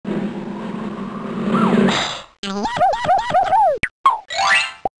Ma'am.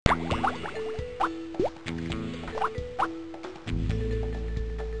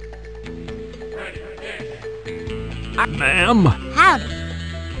 Howdy.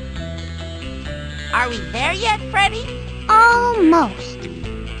 Are we there yet, Freddy? Almost.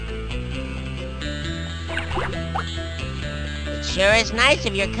 It sure is nice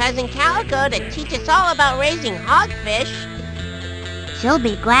of your cousin Calico to teach us all about raising hogfish. She'll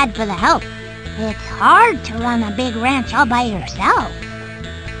be glad for the help. It's hard to run a big ranch all by yourself.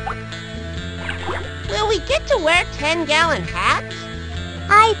 Will we get to wear 10-gallon hats?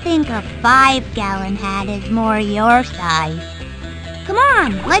 I think a 5-gallon hat is more your size. Come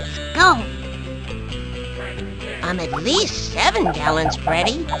on, let's go. I'm at least 7 gallons,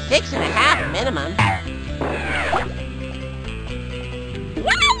 Freddy. 6.5 minimum.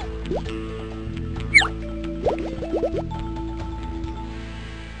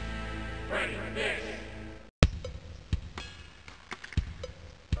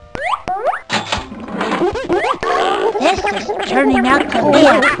 This is turning out to be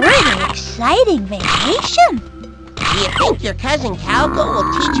a pretty exciting vacation. Do you think your cousin Calico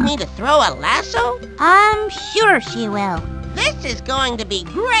will teach me to throw a lasso? I'm sure she will. This is going to be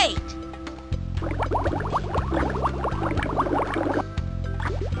great!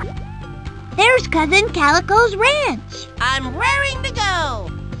 There's Cousin Calico's ranch. I'm raring to go!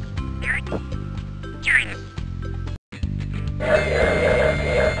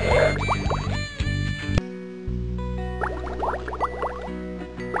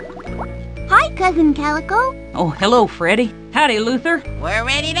 Hi, Cousin Calico. Oh, hello, Freddy. Howdy, Luther. We're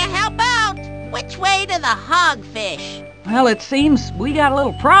ready to help out! Which way to the hogfish? Well, it seems we got a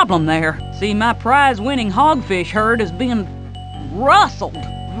little problem there. See, my prize-winning hogfish herd is being rustled.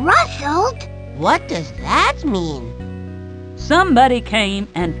 Rustled? What does that mean? Somebody came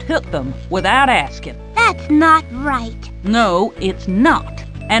and took them without asking. That's not right. No, it's not.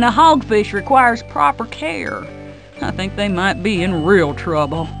 And a hogfish requires proper care. I think they might be in real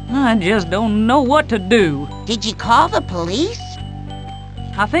trouble. I just don't know what to do. Did you call the police?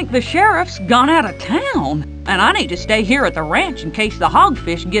 I think the sheriff's gone out of town, and I need to stay here at the ranch in case the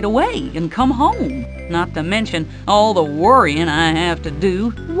hogfish get away and come home. Not to mention all the worrying I have to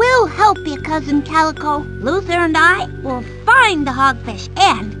do. We'll help you, Cousin Calico. Luther and I will find the hogfish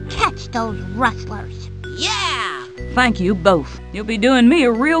and catch those rustlers. Yeah! Thank you both. You'll be doing me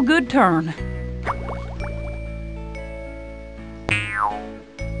a real good turn.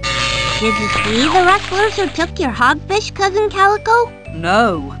 Did you see the rustlers who took your hogfish, Cousin Calico?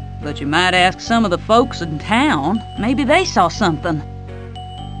 No, but you might ask some of the folks in town. Maybe they saw something.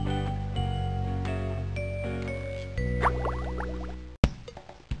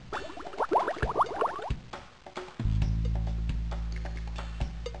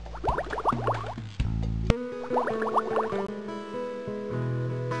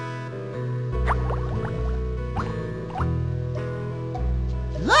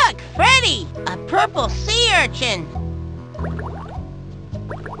 Look, Freddy! A purple sea urchin!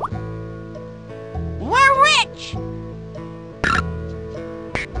 We're rich!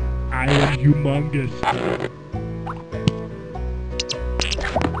 I am humongous.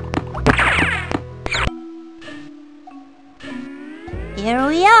 Here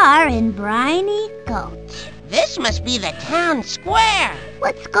we are in Briny Gulch. This must be the town square!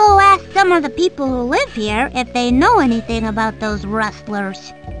 Let's go ask some of the people who live here if they know anything about those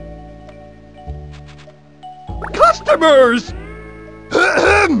rustlers. Customers!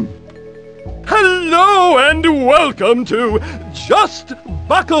 Hello and welcome to Just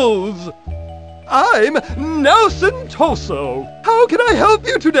Buckles! I'm Nelson Toso. How can I help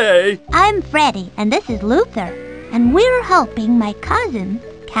you today? I'm Freddy, and this is Luther, and we're helping my cousin,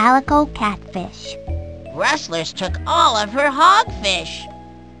 Calico Catfish. Rustlers took all of her hogfish.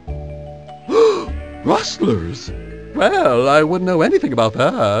 Rustlers? Well, I wouldn't know anything about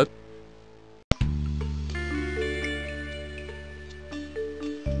that.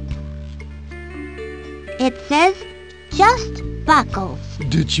 It says, Just Buckles.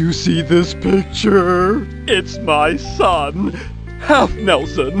 Did you see this picture? It's my son, Half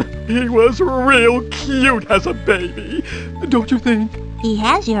Nelson. He was real cute as a baby, don't you think? He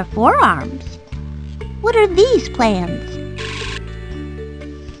has your forearms. What are these plans?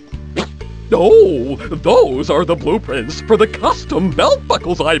 Oh, those are the blueprints for the custom belt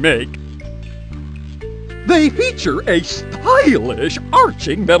buckles I make. They feature a stylish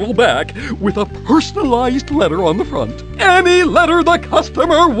arching metal back with a personalized letter on the front. Any letter the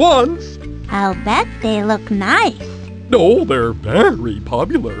customer wants. I'll bet they look nice. Oh, they're very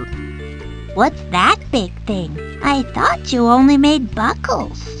popular. What's that big thing? I thought you only made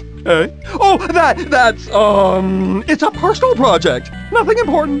buckles. Eh? Oh, that's, it's a personal project. Nothing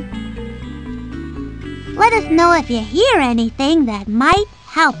important. Let us know if you hear anything that might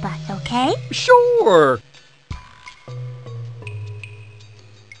help us, okay? Sure.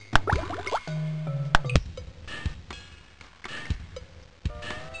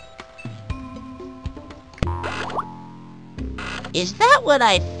 Is that what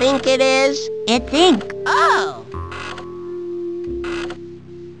I think it is? It's ink. Oh!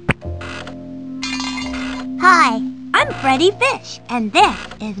 Hi, I'm Freddi Fish, and this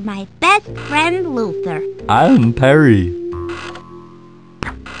is my best friend Luther. I'm Perry.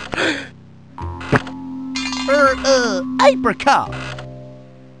 Apricot.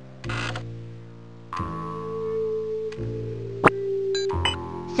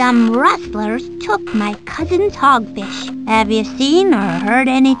 Some rustlers took my cousin's hogfish. Have you seen or heard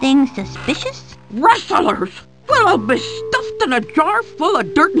anything suspicious? Rustlers! Well, I'll be stuffed in a jar full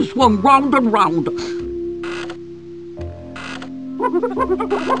of dirt and swung round and round.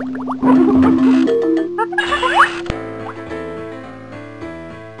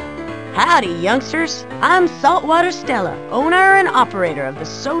 Howdy, youngsters. I'm Saltwater Stella, owner and operator of the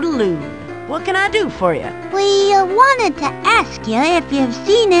Soda Loon. What can I do for you? We wanted to ask you if you've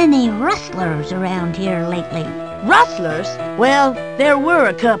seen any rustlers around here lately. Rustlers? Well, there were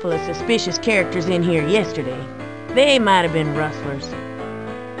a couple of suspicious characters in here yesterday. They might have been rustlers.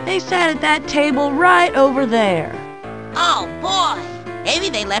 They sat at that table right over there. Oh, boy! Maybe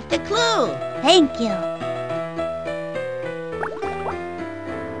they left a clue. Thank you.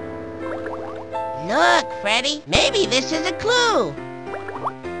 Look, Freddi, maybe this is a clue.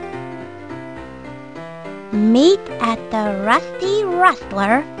 Meet at the Rusty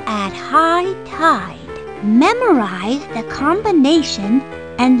Rustler at high tide. Memorize the combination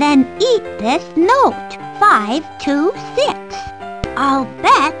and then eat this note. 526. I'll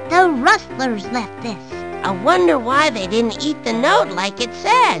bet the rustlers left this. I wonder why they didn't eat the note like it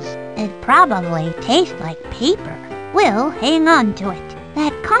says. It probably tastes like paper. We'll hang on to it.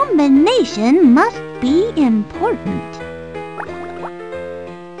 That combination must be important.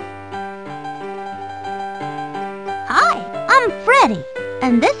 Hi, I'm Freddi,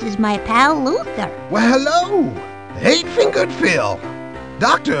 and this is my pal Luther. Well, hello. Eight-fingered Phil.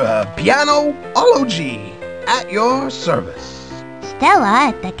 Dr. Piano-ology at your service. Stella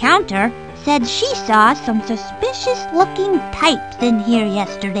at the counter said she saw some suspicious-looking types in here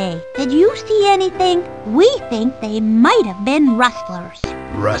yesterday. Did you see anything? We think they might have been rustlers.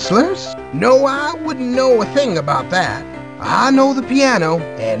 Rustlers? No, I wouldn't know a thing about that. I know the piano,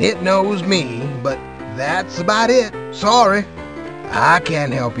 and it knows me, but that's about it. Sorry. I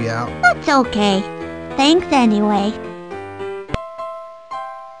can't help you out. That's okay. Thanks anyway.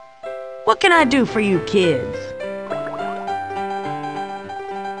 What can I do for you kids?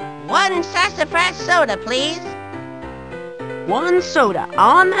 One sassafras soda, please. One soda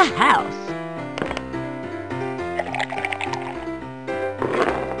on the house.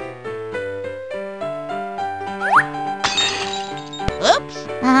 Oops.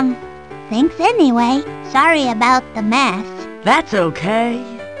 Thanks anyway. Sorry about the mess. That's okay.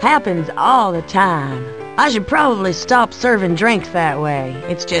 Happens all the time. I should probably stop serving drinks that way.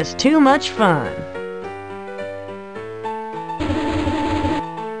 It's just too much fun.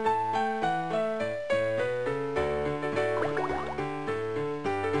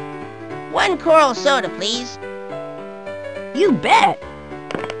 One coral soda, please. You bet.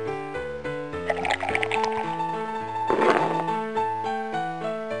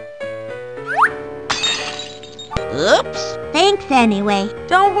 Oops. Thanks anyway.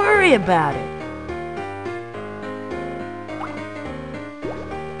 Don't worry about it.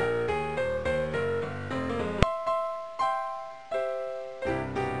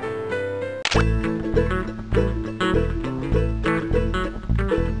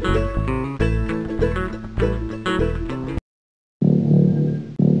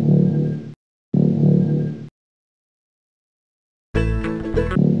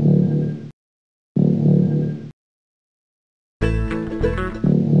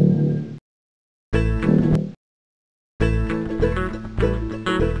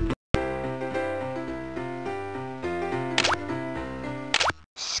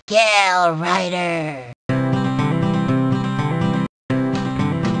 Scale Rider.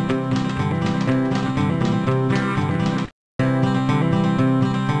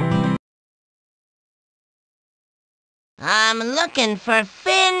 I'm looking for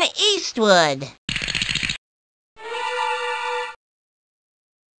Finn Eastwood.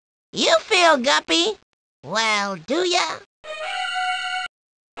 You feel guppy? Well, do ya?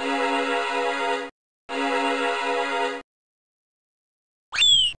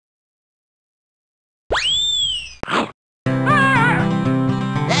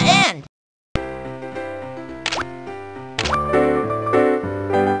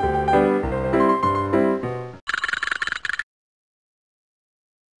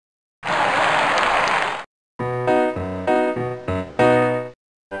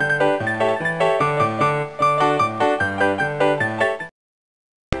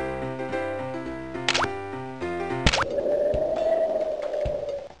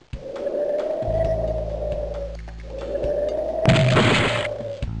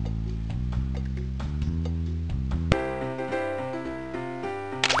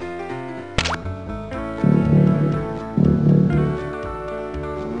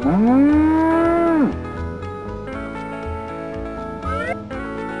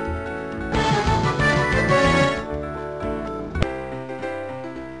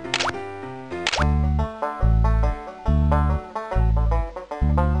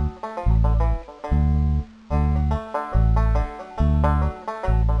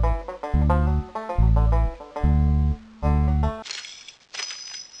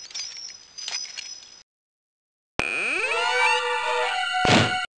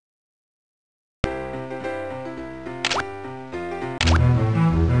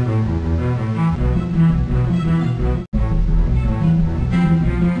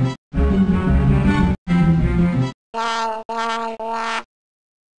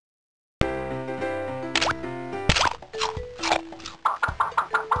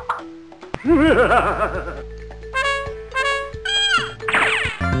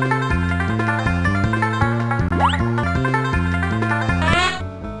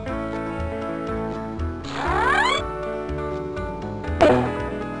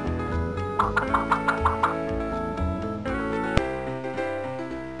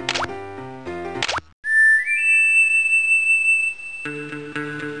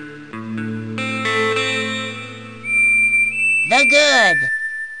 The good.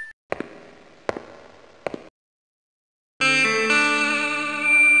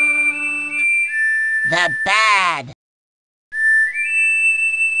 The bad.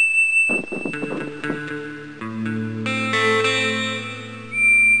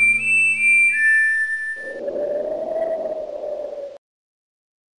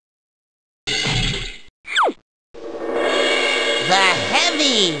 The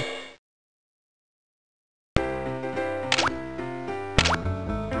heavy.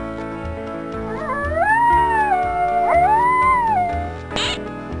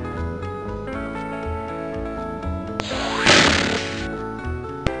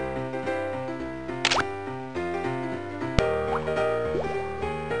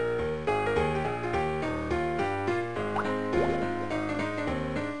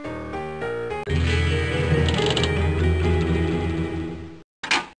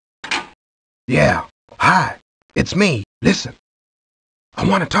 Yeah, hi, it's me. Listen, I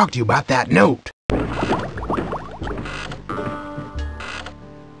want to talk to you about that note.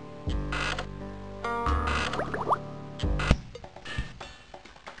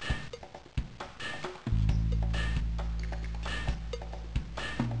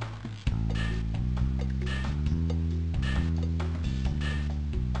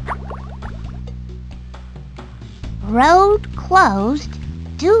 Road closed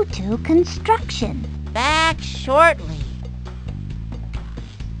due to construction. Back shortly.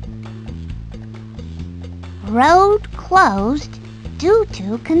 Road closed due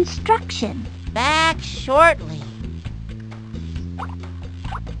to construction. Back shortly.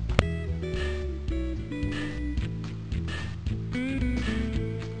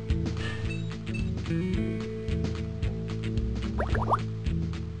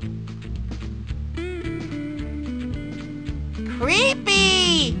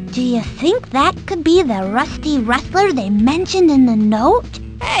 Creepy! Do you think that could be the rusty rustler they mentioned in the note?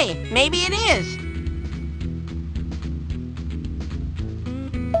 Hey, maybe it is.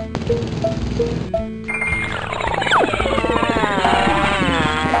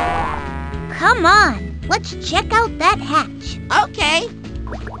 Come on, let's check out that hatch. Okay.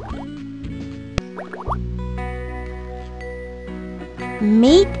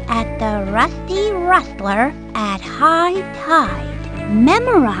 Meet at the Rusty Rustler at high tide.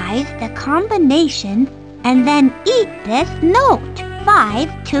 Memorize the combination and then eat this note,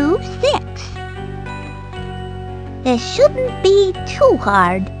 526. This shouldn't be too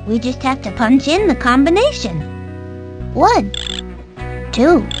hard. We just have to punch in the combination. 1,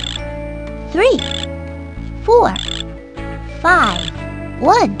 2, 3, 4, 5.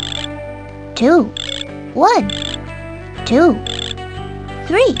 1, 2, 1, 2,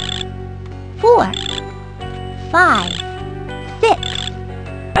 3, 4, 5, 6.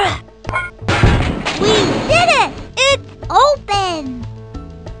 We did it! It's open!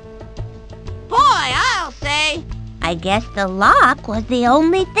 Boy, I'll say. I guess the lock was the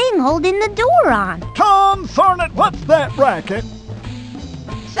only thing holding the door on. Consarn it, what's that racket?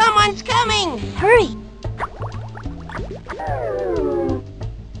 Someone's coming. Hurry!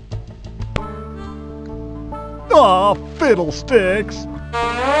 Aw, fiddlesticks.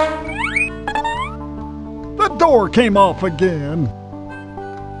 The door came off again.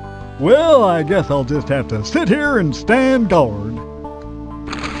 Well, I guess I'll just have to sit here and stand guard.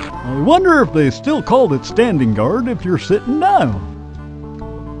 I wonder if they still called it standing guard if you're sitting down.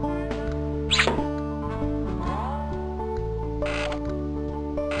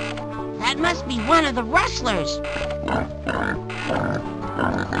 That must be one of the rustlers.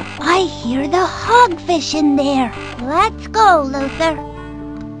 I hear the hogfish in there. Let's go, Luther.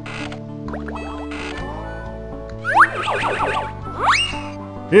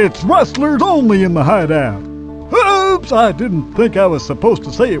 It's rustlers only in the hideout. Oops, I didn't think I was supposed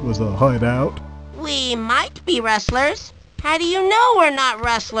to say it was a hideout. We might be rustlers. How do you know we're not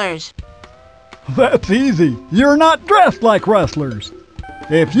rustlers? That's easy. You're not dressed like rustlers.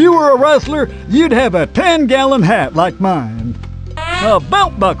 If you were a rustler, you'd have a 10-gallon hat like mine, a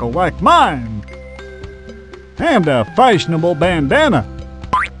belt buckle like mine, and a fashionable bandana.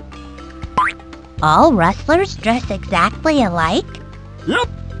 All rustlers dress exactly alike? Yep,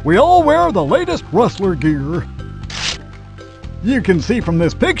 we all wear the latest rustler gear. You can see from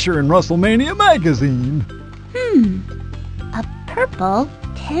this picture in Rustlemania magazine. A purple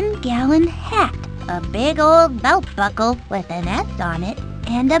 10-gallon hat, a big old belt buckle with an S on it,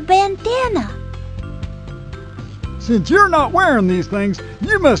 and a bandana. Since you're not wearing these things,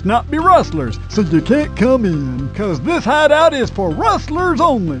 you must not be rustlers, so you can't come in, 'cause this hideout is for rustlers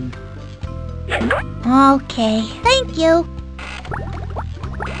only. Okay, thank you.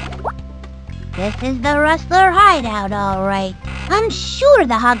 This is the rustler hideout, all right. I'm sure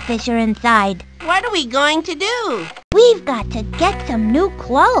the hogfish are inside. What are we going to do? We've got to get some new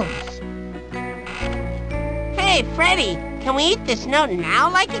clothes. Hey, Freddy, can we eat this note now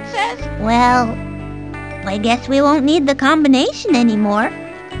like it says? Well, I guess we won't need the combination anymore.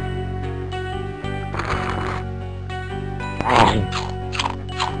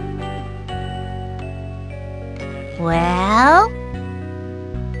 Well?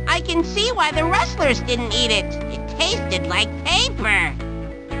 I can see why the rustlers didn't eat it. It tasted like paper.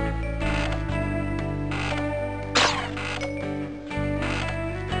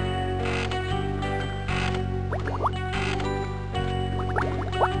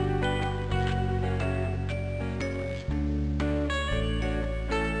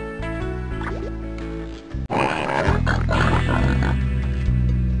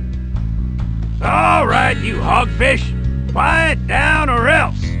 All right, you hogfish, quiet down or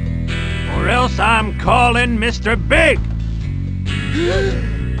else. Or else I'm calling Mr. Big.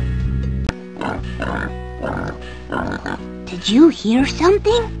 Did you hear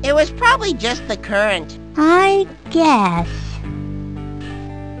something? It was probably just the current. I guess.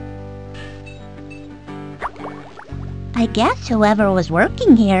 I guess whoever was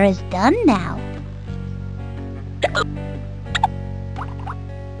working here is done now.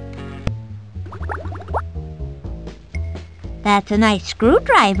 That's a nice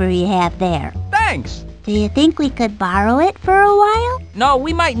screwdriver you have there. Thanks. Do you think we could borrow it for a while? No,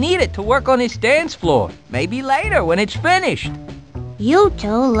 we might need it to work on this dance floor. Maybe later when it's finished. You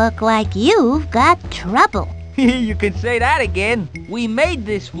two look like you've got trouble. You can say that again. We made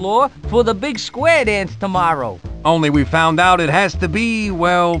this floor for the big square dance tomorrow. Only we found out it has to be,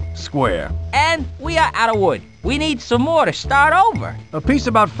 well, square. And we are out of wood. We need some more to start over. A piece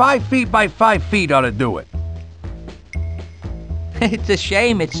about 5 feet by 5 feet ought to do it. It's a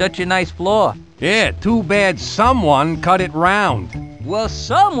shame it's such a nice floor. Yeah, too bad someone cut it round. Well,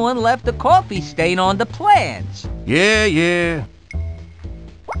 someone left a coffee stain on the plans. Yeah.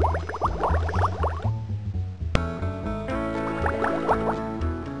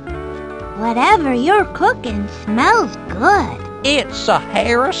 Whatever you're cooking smells good. It's a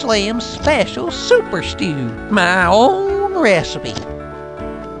Harris Slim Special Super Stew, my own recipe.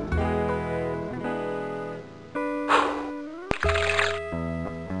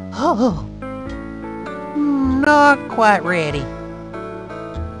 Oh, not quite ready.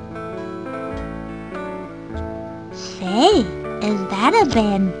 Say, is that a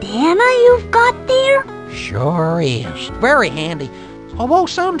bandana you've got there? Sure is. Very handy. Although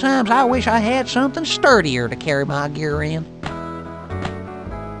sometimes I wish I had something sturdier to carry my gear in.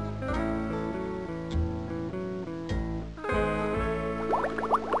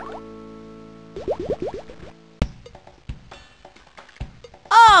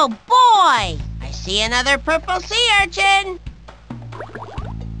 Oh boy! I see another purple sea urchin!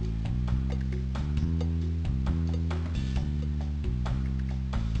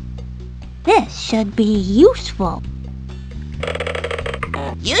 This should be useful.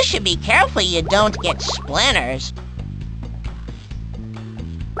 You should be careful you don't get splinters.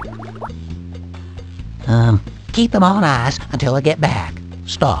 Keep them on ice until I get back.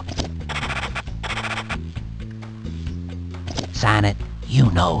 Stop. Sign it, you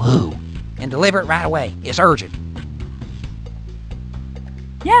know who. And deliver it right away. It's urgent.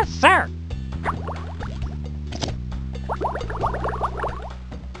 Yes, sir.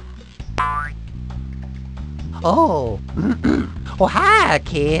 Oh. Well, hi,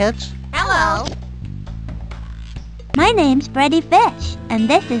 kids. Hello, Hello. My name's Freddi Fish, and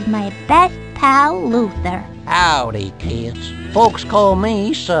this is my best pal, Luther. Howdy, kids. Folks call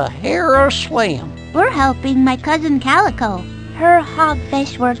me Sahara Slim. We're helping my cousin Calico. Her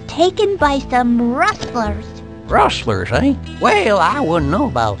hogfish were taken by some rustlers. Rustlers, eh? Well, I wouldn't know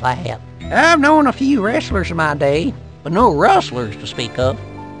about that. I've known a few wrestlers in my day, but no rustlers to speak of.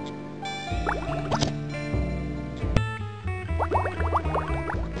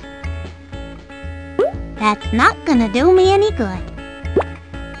 That's not gonna do me any good.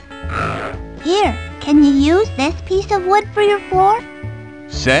 Here, can you use this piece of wood for your floor?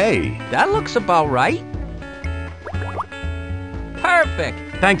 Say, That looks about right. Perfect.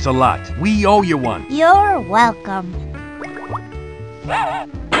 thanks a lot. We owe you one. You're welcome.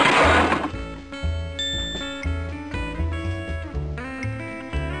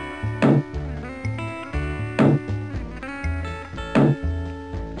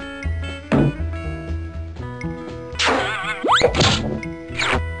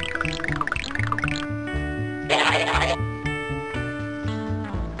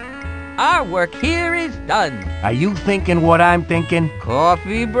 Our work here is done. Are you thinking what I'm thinking?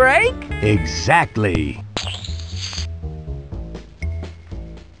 Coffee break? Exactly.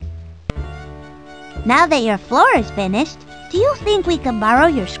 Now that your floor is finished, do you think we could borrow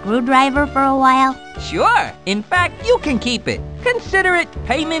your screwdriver for a while? Sure. In fact, you can keep it. Consider it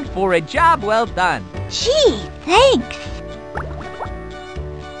payment for a job well done. Gee, thanks.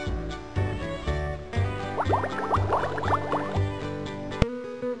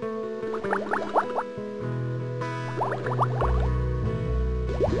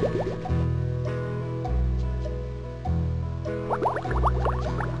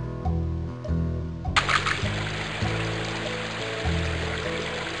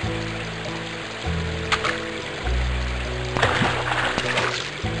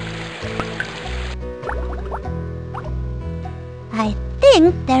 I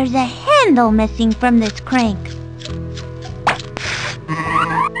think there's a handle missing from this crank.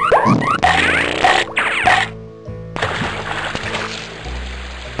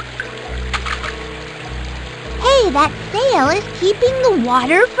 Hey, that sail is keeping the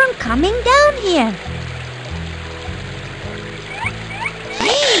water from coming down here.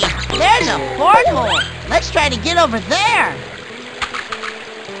 Gee, there's a porthole. Let's try to get over there.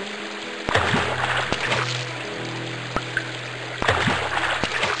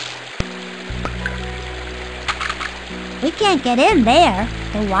 We can't get in there.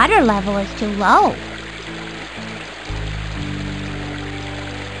 The water level is too low.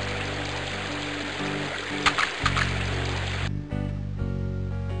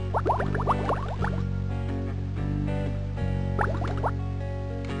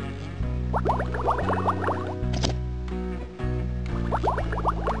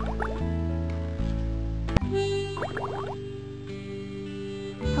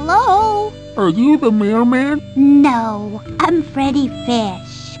 Hello? Are you the mailman? No, I'm Freddi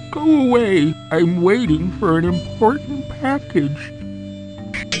Fish. Go away. I'm waiting for an important package.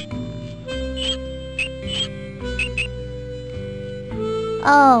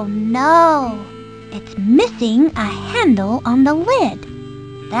 Oh no! It's missing a handle on the lid.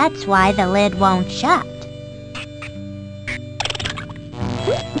 That's why the lid won't shut.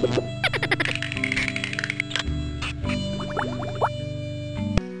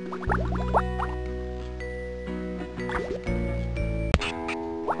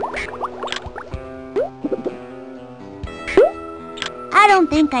 I don't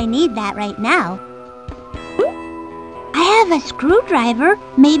think I need that right now. I have a screwdriver.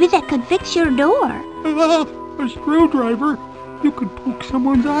 Maybe that could fix your door. A screwdriver? You could poke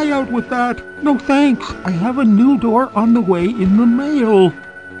someone's eye out with that. No thanks. I have a new door on the way in the mail.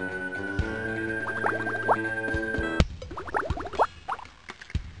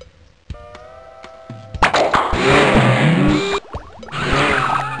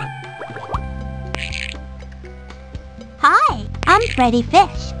 Hi, I'm Freddi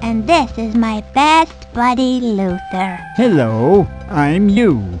Fish, and this is my best buddy, Luther. Hello, I'm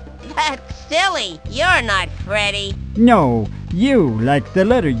you. That's silly. You're not Freddy. No, you, like the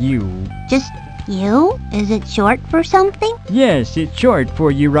letter U. Just you? Is it short for something? Yes, it's short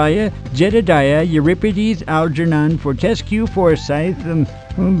for Uriah, Jedediah, Euripides, Algernon, Fortescue, Forsyth,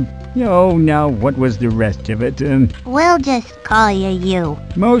 oh, now what was the rest of it? We'll just call you you.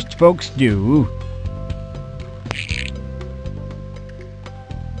 Most folks do.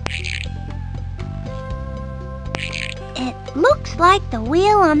 It looks like the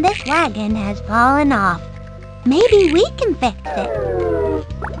wheel on this wagon has fallen off. Maybe we can fix it.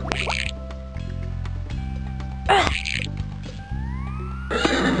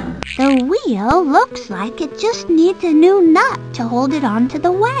 The wheel looks like it just needs a new nut to hold it onto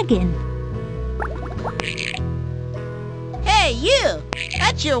the wagon. Hey, you!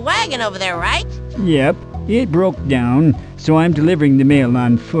 That's your wagon over there, right? Yep, it broke down, so I'm delivering the mail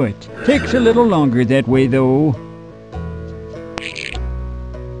on foot. Takes a little longer that way, though.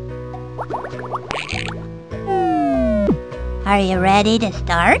 Are you ready to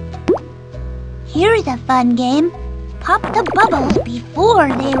start? Here's a fun game. Pop the bubbles before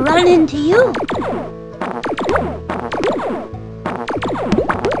they run into you.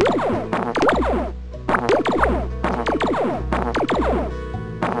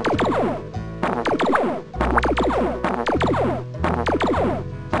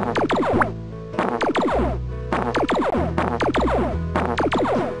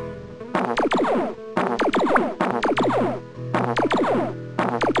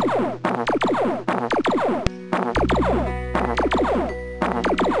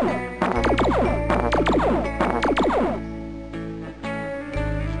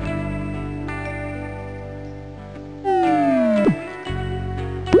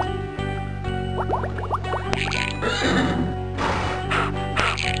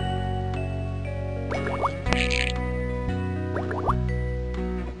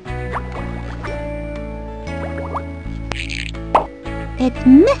 It's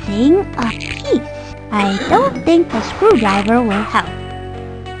missing a piece. I don't think the screwdriver will help.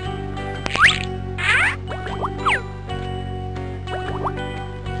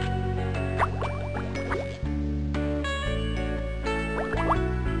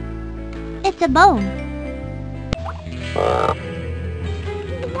 It's a bone.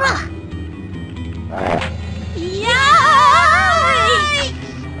 Yikes!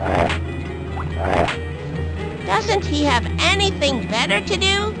 Doesn't he have anything better to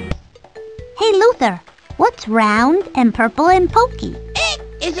do? Hey, Luther, what's round and purple and pokey?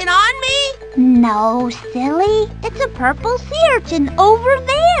 Is it on me? No, silly. It's a purple sea urchin over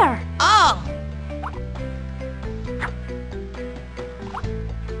there. Oh.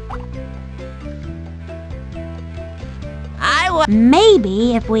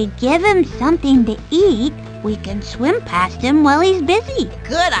 Maybe if we give him something to eat, we can swim past him while he's busy.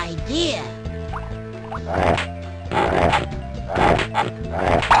 Good idea.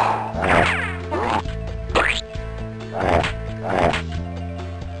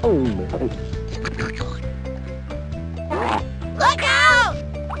 Look out!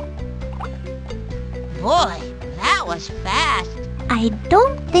 Boy, that was fast. I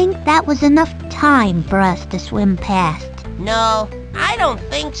don't think that was enough time for us to swim past. No, I don't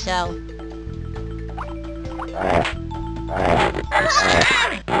think so.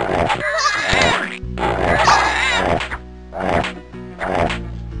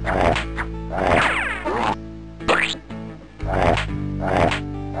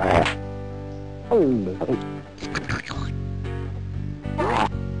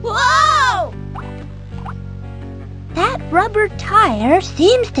 Whoa! That rubber tire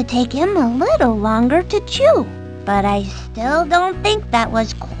seems to take him a little longer to chew. But I still don't think that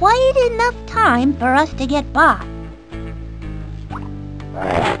was quite enough time for us to get by.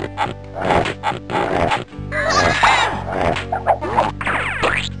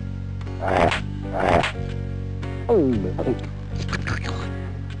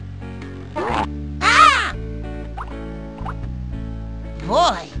 Ah!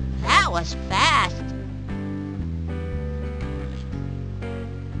 Boy, that was fast.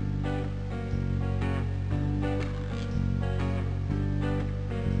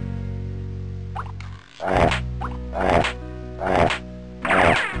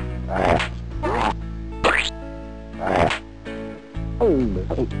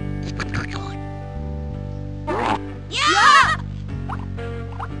 Yeah!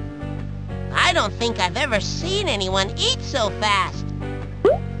 I don't think I've ever seen anyone eat so fast.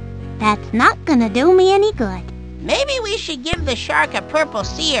 That's not gonna do me any good. Maybe we should give the shark a purple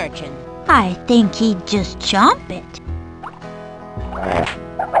sea urchin. I think he'd just chomp it.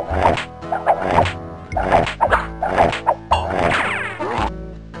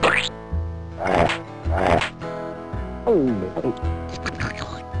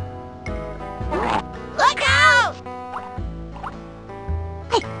 Look out!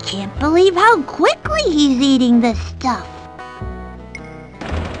 I can't believe how quickly he's eating this stuff.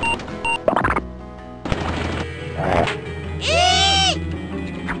 Eat!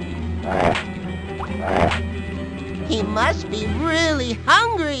 He must be really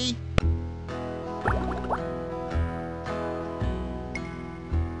hungry.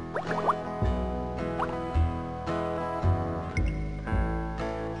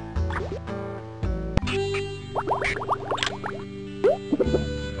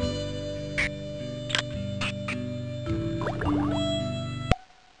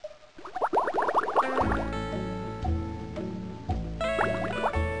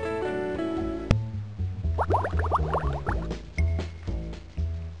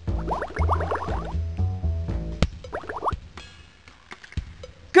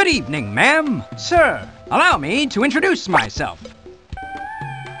 Good evening, ma'am. Sir, allow me to introduce myself.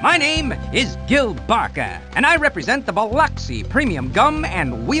 My name is Gil Barker, and I represent the Biloxi Premium Gum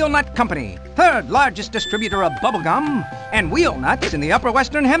and Wheel Nut Company, third largest distributor of bubble gum and wheel nuts in the upper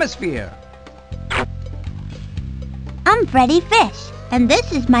western hemisphere. I'm Freddi Fish, and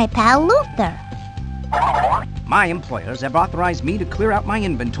this is my pal Luther. My employers have authorized me to clear out my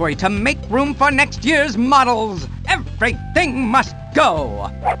inventory to make room for next year's models. Everything must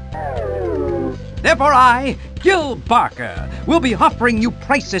go. Therefore I, Gil Barker, will be offering you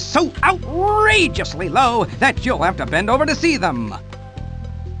prices so outrageously low that you'll have to bend over to see them.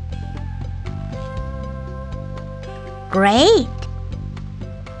 Great.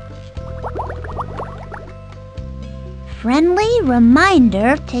 Friendly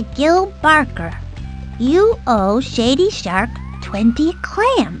reminder to Gil Barker. You owe Shady Shark 20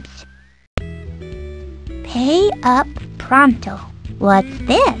 clams. Pay up pronto. What's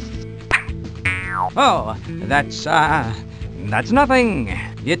this? Oh, that's nothing.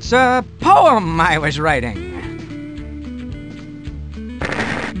 It's a poem I was writing.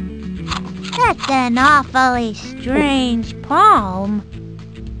 That's an awfully strange poem.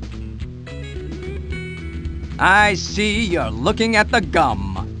 I see you're looking at the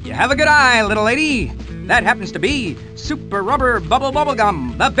gum. You have a good eye, little lady. That happens to be Super Rubber Bubble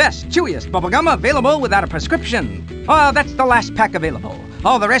Gum, the best, chewiest bubble gum available without a prescription. Oh, that's the last pack available.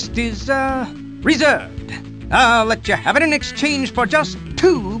 All the rest is, reserved. I'll let you have it in exchange for just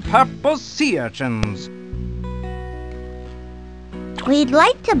 2 purple sea urchins. We'd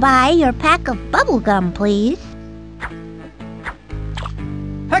like to buy your pack of bubblegum, please.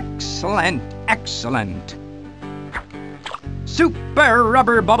 Excellent, excellent. Super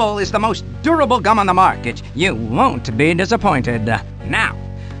Rubber Bubble is the most durable gum on the market. You won't be disappointed. Now,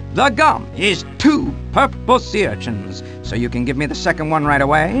 the gum is 2 purple sea urchins, so you can give me the second one right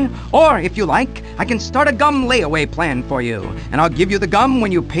away. Or, if you like, I can start a gum layaway plan for you, and I'll give you the gum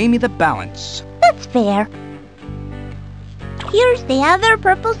when you pay me the balance. That's fair. Here's the other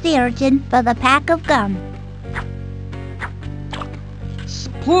purple sea urchin for the pack of gum.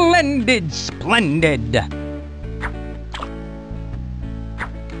 Splendid, splendid.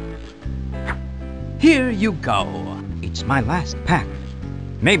 Here you go. It's my last pack.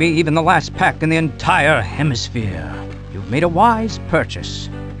 Maybe even the last pack in the entire hemisphere. You've made a wise purchase.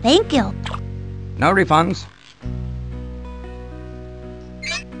 Thank you. No refunds.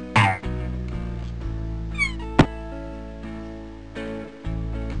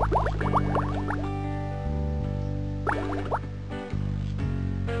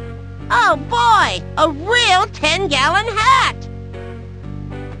 Oh boy, a real 10-gallon hat!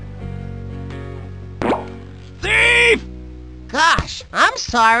 Thief! Gosh, I'm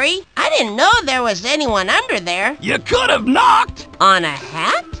sorry. I didn't know there was anyone under there. You could have knocked! On a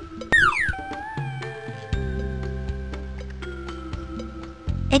hat?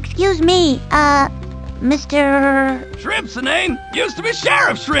 Excuse me, Mr... Shrimp's the name. Used to be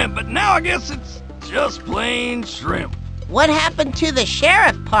Sheriff Shrimp, but now I guess it's just plain Shrimp. What happened to the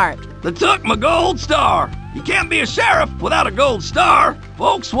sheriff part? They took my gold star. You can't be a sheriff without a gold star.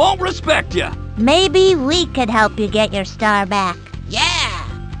 Folks won't respect you. Maybe we could help you get your star back. Yeah!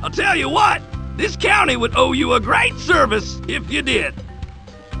 I'll tell you what, this county would owe you a great service if you did.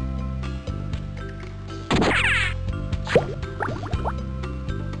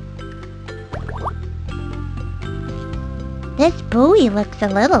 This buoy looks a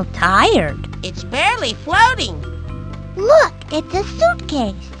little tired. It's barely floating. Look, it's a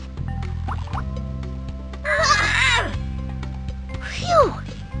suitcase. Phew!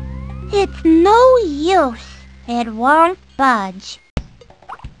 It's no use. It won't budge.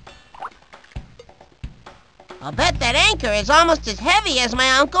 I'll bet that anchor is almost as heavy as my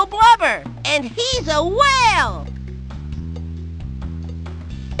Uncle Blubber. And he's a whale!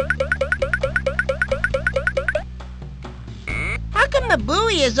 How come the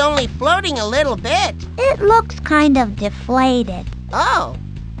buoy is only floating a little bit? It looks kind of deflated. Oh.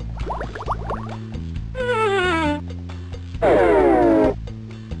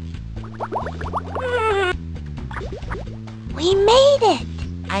 We made it!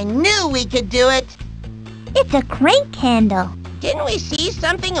 I knew we could do it. It's a crank handle. Didn't we see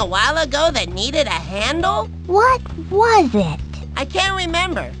something a while ago that needed a handle? What was it? I can't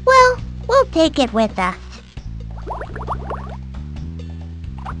remember. Well, we'll take it with us.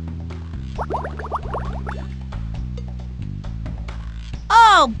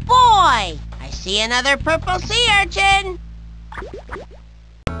 Oh boy! I see another purple sea urchin!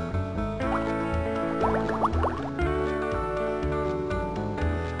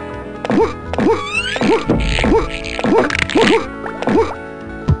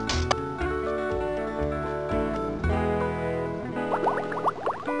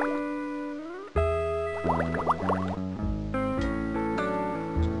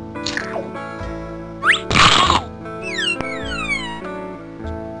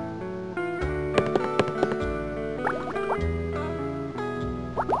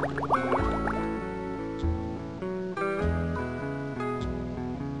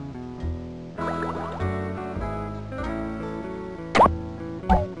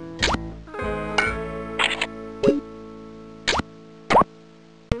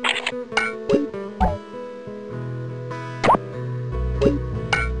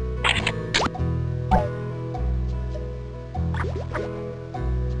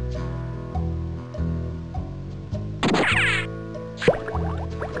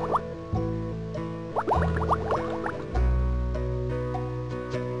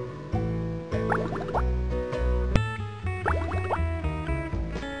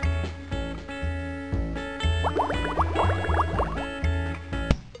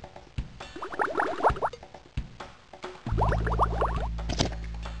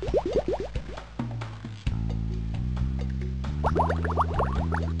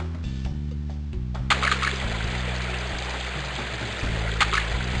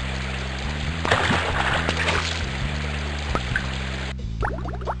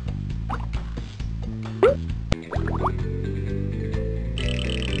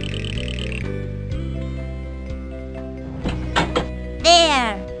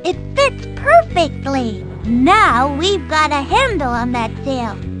 There, it fits perfectly. Now we've got a handle on that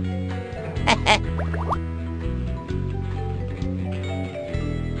sail.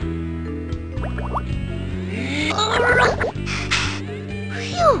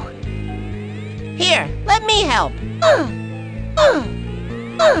 Phew. Here, let me help.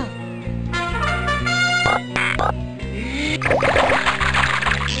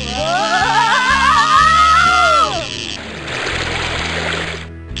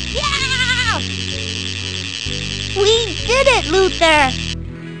 We did it, Luther!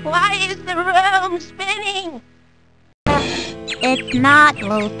 Why is the room spinning? It's not,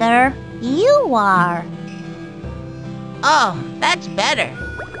 Luther. You are. Oh, that's better.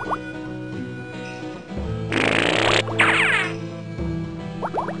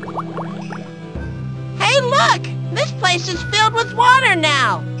 Hey, look! This place is filled with water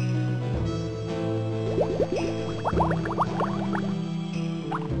now.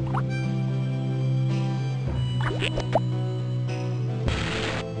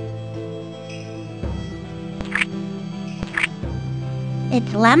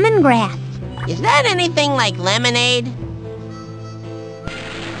 It's lemongrass. Is that anything like lemonade?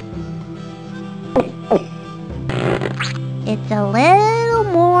 It's a little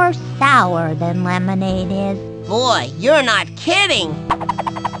more sour than lemonade is. Boy, you're not kidding.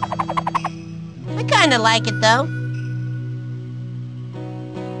 I kinda like it though.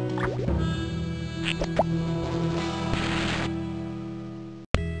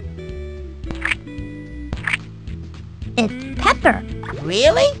 It's pepper.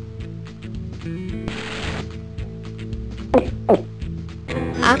 Really?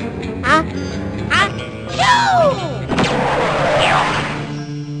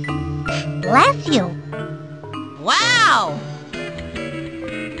 Bless you. Wow!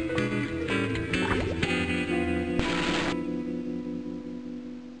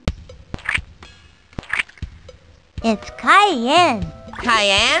 It's cayenne.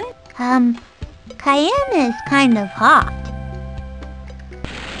 Cayenne? Cayenne is kind of hot.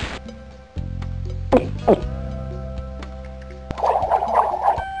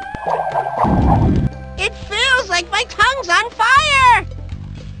 It feels like my tongue's on fire!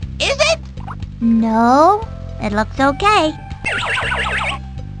 Is it? No, it looks okay.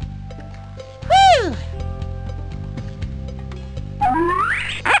 Whew!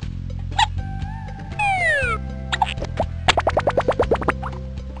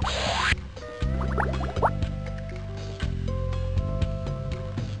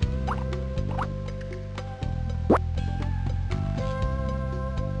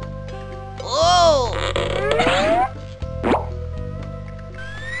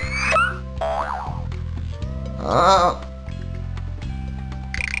 Oh.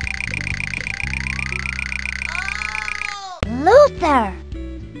 Luther!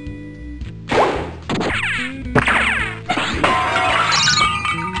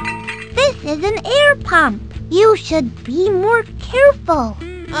 This is an air pump. You should be more careful.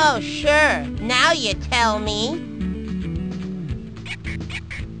 Oh, sure. Now you tell me.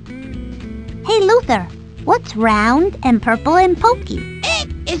 Hey, Luther, what's round and purple and pokey?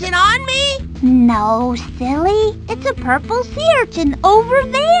 Is it on me? No, silly. It's a purple sea urchin over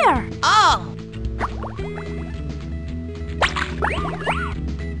there. Oh.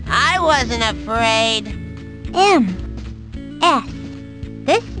 I wasn't afraid. M.S.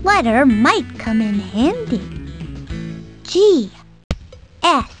 This letter might come in handy. G.S.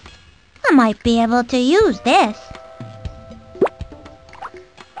 I might be able to use this.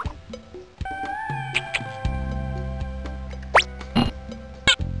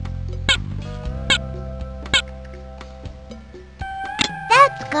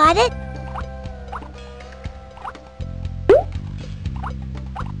 That's got it.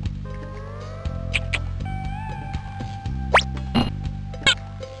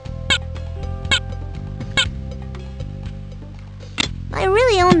 I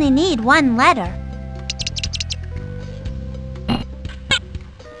really only need one letter.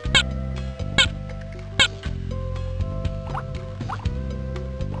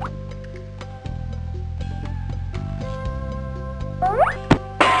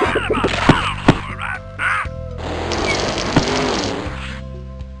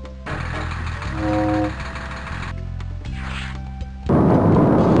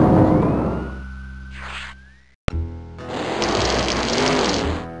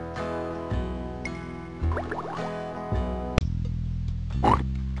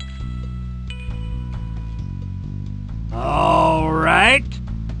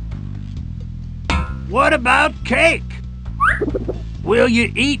 What about cake? Will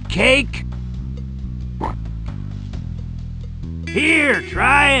you eat cake? Here,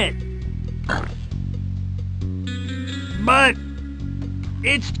 try it. But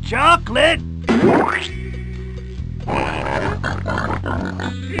it's chocolate. Yeah!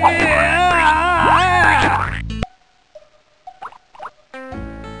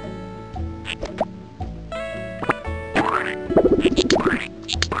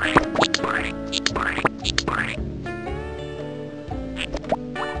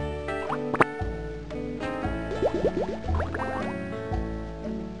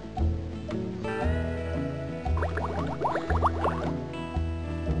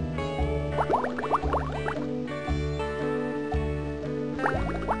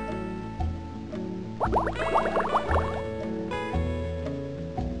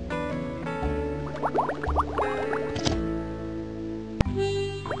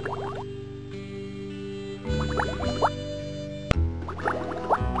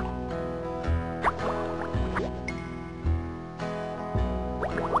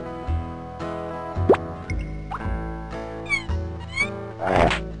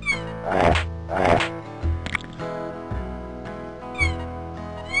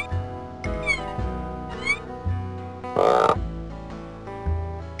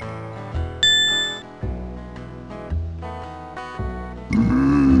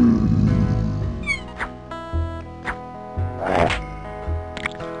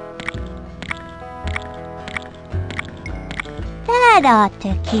 That ought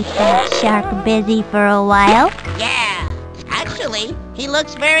to keep that shark busy for a while. Yeah, actually, he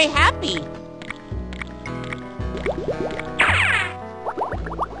looks very happy.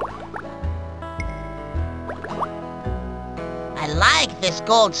 I like this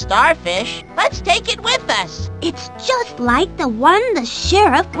gold starfish. Let's take it with us. It's just like the one the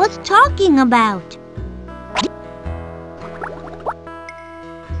sheriff was talking about.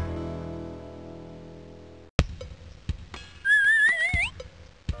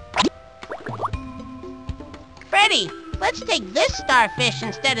 Freddy, let's take this starfish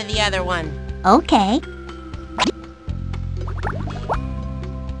instead of the other one. Okay.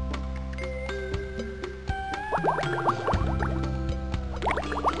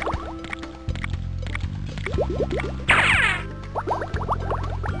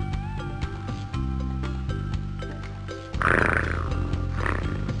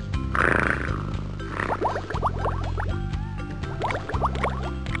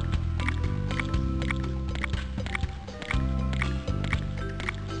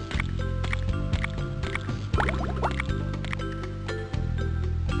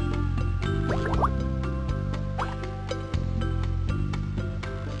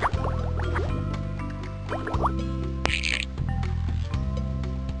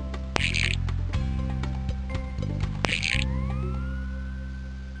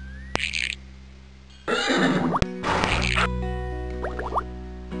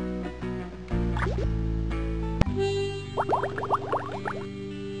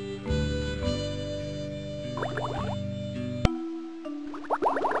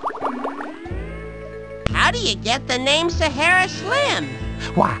 How do you get the name Sahara Slim?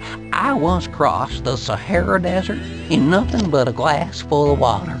 Why, I once crossed the Sahara Desert in nothing but a glass full of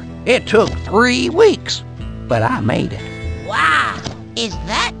water. It took 3 weeks, but I made it. Wow, is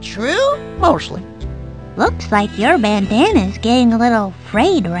that true? Mostly. Looks like your bandana's getting a little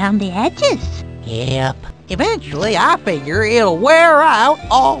frayed around the edges. Yep. Eventually, I figure it'll wear out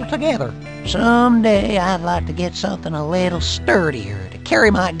altogether. Someday, I'd like to get something a little sturdier to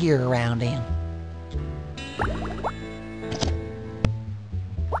carry my gear around in.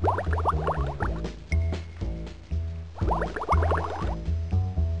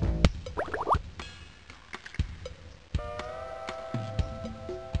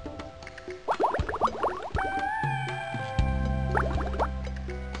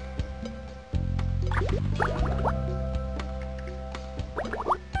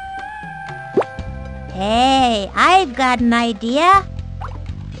 Hey, I've got an idea.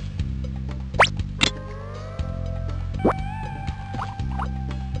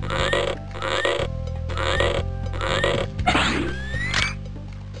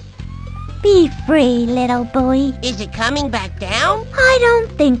 Be free, little buoy. Is it coming back down? I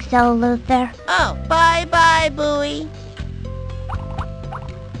don't think so, Luther. Oh, bye-bye, buoy.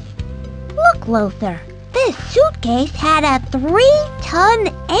 Look, Luther. This suitcase had a 3-ton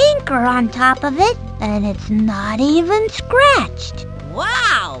anchor on top of it, and it's not even scratched.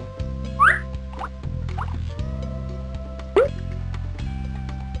 Wow!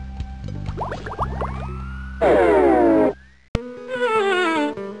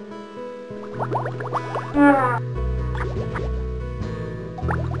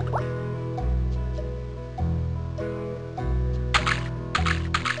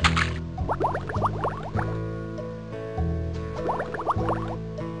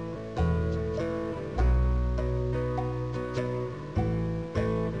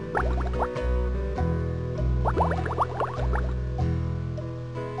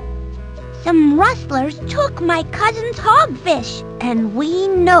 Some rustlers took my cousin's hogfish, and we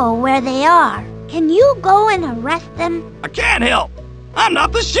know where they are. Can you go and arrest them? I can't help. I'm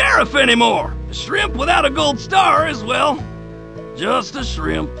not the sheriff anymore. A shrimp without a gold star is, well, just a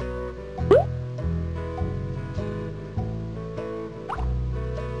shrimp.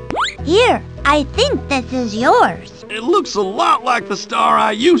 Here, I think this is yours. It looks a lot like the star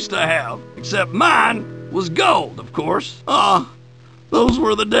I used to have, except mine was gold, of course. Those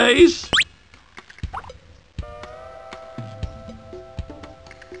were the days.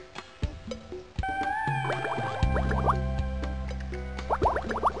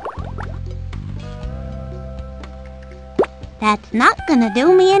 That's not gonna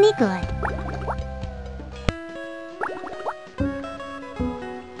do me any good.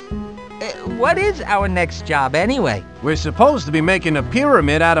 What is our next job, anyway? We're supposed to be making a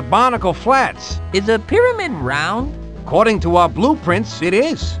pyramid out of barnacle flats. Is a pyramid round? According to our blueprints, it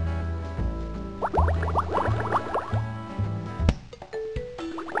is.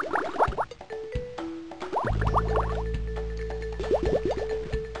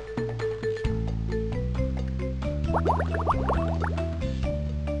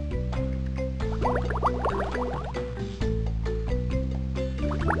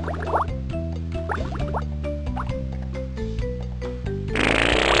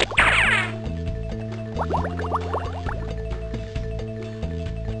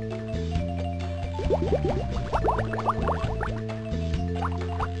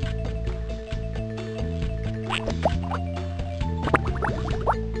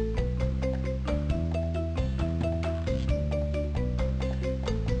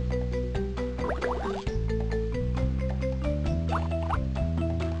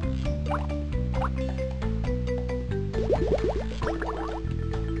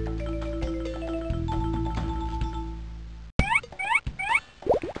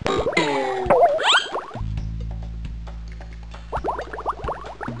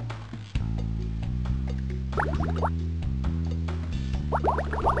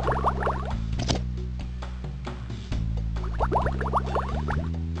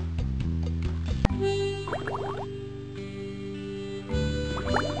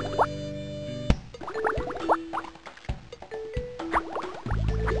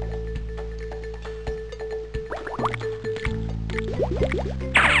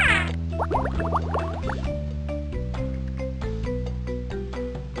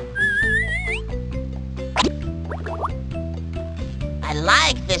 I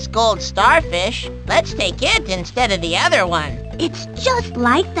like this gold starfish. Let's take it instead of the other one. It's just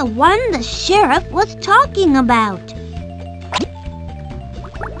like the one the sheriff was talking about.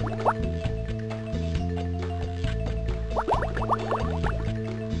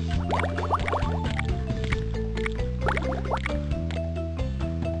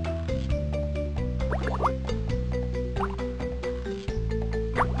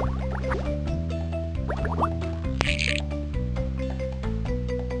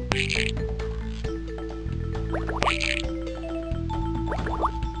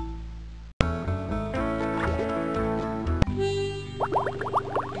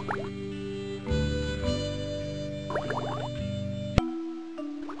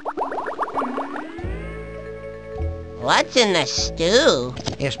 What's in the stew?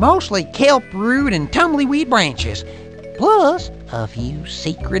 It's mostly kelp root and tumbleweed branches, plus a few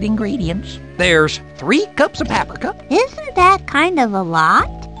secret ingredients. There's 3 cups of paprika. Isn't that kind of a lot?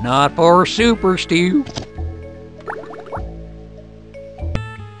 Not for super stew.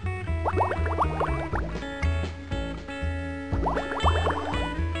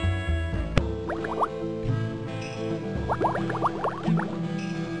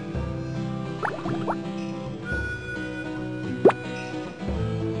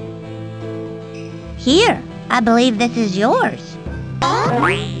 Here, I believe this is yours.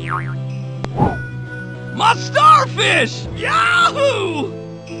 My starfish! Yahoo!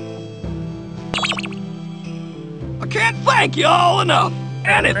 I can't thank you all enough.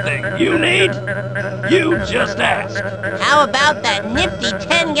 Anything you need, you just ask. How about that nifty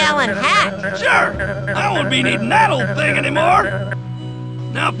 10-gallon hat? Sure, I won't be needing that old thing anymore.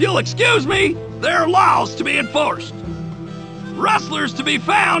 Now, if you'll excuse me, there are laws to be enforced. Rustlers to be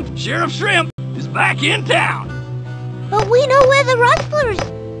found. Sheriff Shrimp is back in town. But we know where the rustlers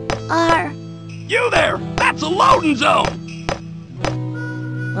are. loading zone.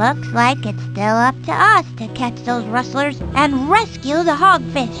 Looks like it's still up to us to catch those rustlers and rescue the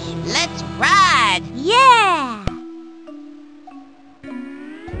hogfish. Let's ride. Yeah!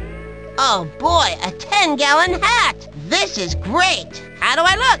 Oh boy, a 10-gallon hat. This is great. How do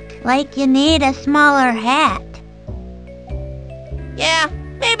I look? Like you need a smaller hat. Yeah,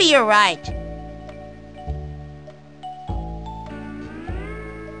 maybe you're right.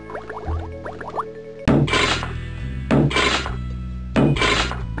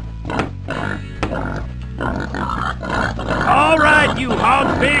 All right, you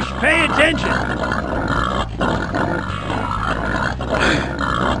hogfish, pay attention.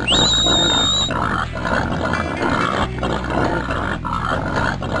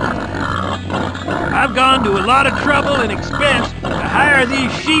 I've gone to a lot of trouble and expense to hire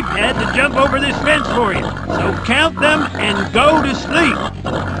these sheephead to jump over this fence for you. So count them and go to sleep.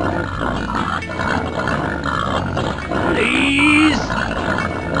 Please.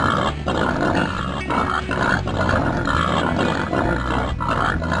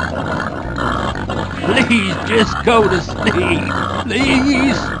 Please just go to sleep.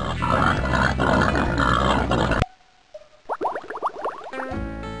 Please.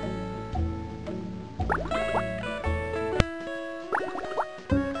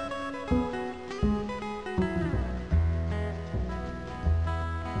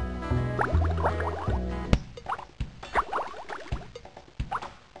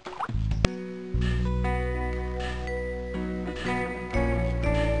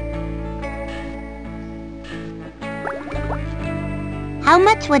 How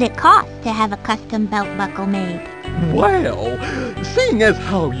much would it cost to have a custom belt buckle made? Well, seeing as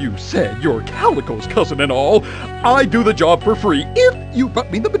how you said you're Calico's cousin and all, I do the job for free if you brought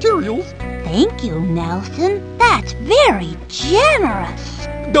me the materials. Thank you, Nelson. That's very generous.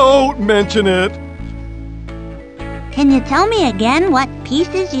 Don't mention it. Can you tell me again what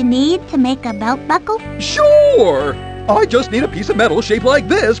pieces you need to make a belt buckle? Sure. I just need a piece of metal shaped like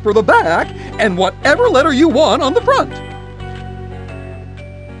this for the back and whatever letter you want on the front.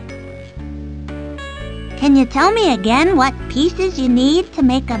 Can you tell me again what pieces you need to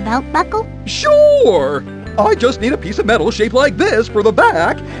make a belt buckle? Sure. I just need a piece of metal shaped like this for the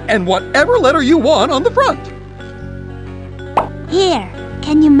back and whatever letter you want on the front. Here,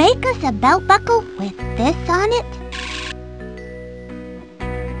 can you make us a belt buckle with this on it?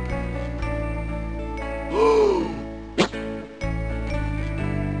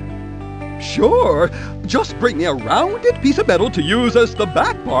 Sure. Just bring me a rounded piece of metal to use as the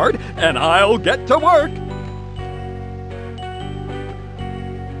back part and I'll get to work.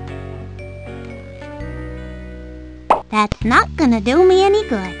 That's not gonna do me any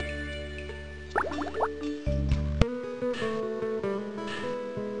good.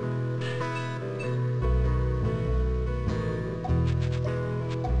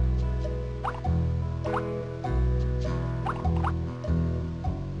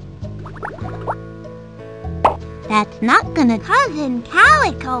 That's not gonna... Cousin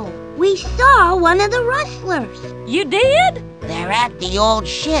Calico, we saw one of the rustlers. You did? They're at the old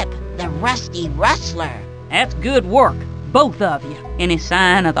ship, the Rusty Rustler. That's good work, both of you. Any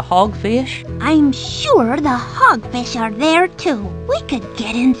sign of the hogfish? I'm sure the hogfish are there too. We could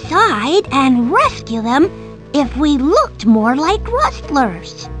get inside and rescue them if we looked more like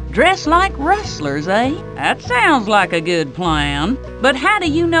rustlers. Dressed like rustlers, eh? That sounds like a good plan. But how do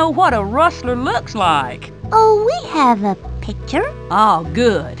you know what a rustler looks like? Oh, we have a picture. Oh,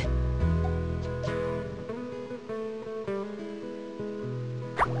 good.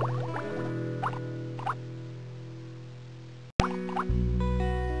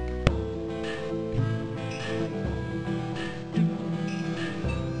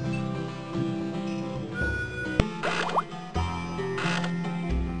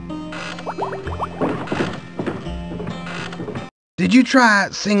 Did you try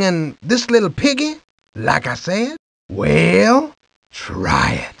singing This Little Piggy, like I said? Well,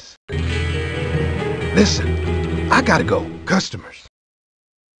 try it. Listen, I gotta go. Customers.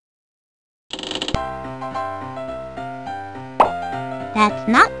 That's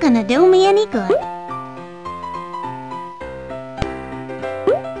not gonna do me any good.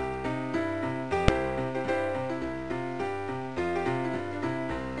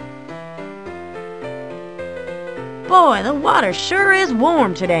 Boy, the water sure is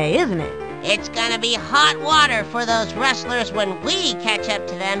warm today, isn't it? It's gonna be hot water for those rustlers when we catch up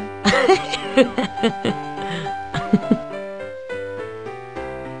to them.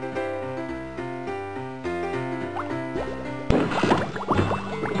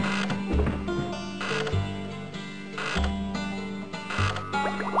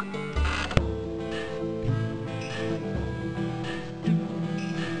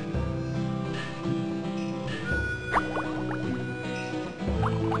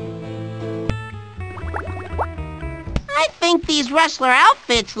 these rustler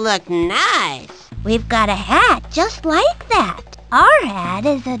outfits look nice. We've got a hat just like that. Our hat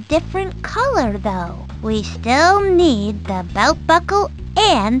is a different color, though. We still need the belt buckle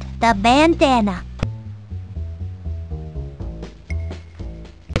and the bandana.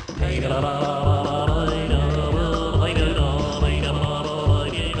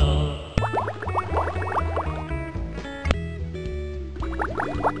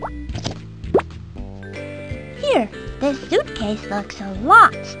 Here, this suitcase looks a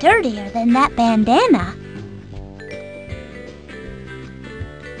lot sturdier than that bandana.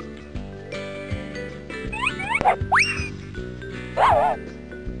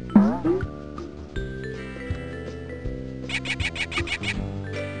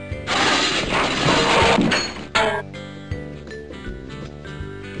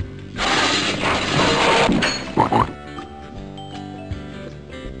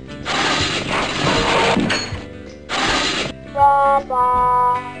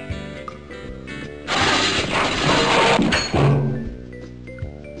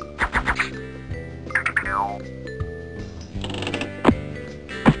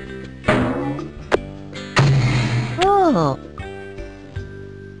 Oh.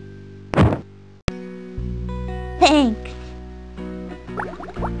 Thanks.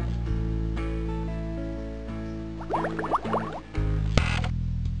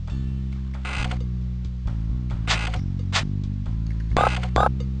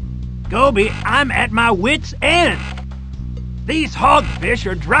 Goby, I'm at my wit's end. These hogfish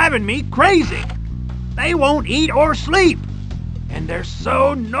are driving me crazy. They won't eat or sleep, and they're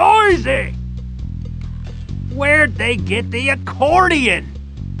so noisy. Where'd they get the accordion?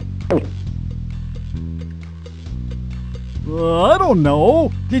 I don't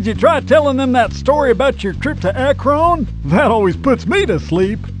know. Did you try telling them that story about your trip to Akron? That always puts me to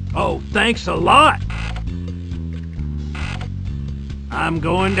sleep. Oh, thanks a lot. I'm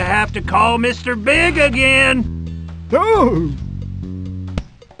going to have to call Mr. Big again. Oh!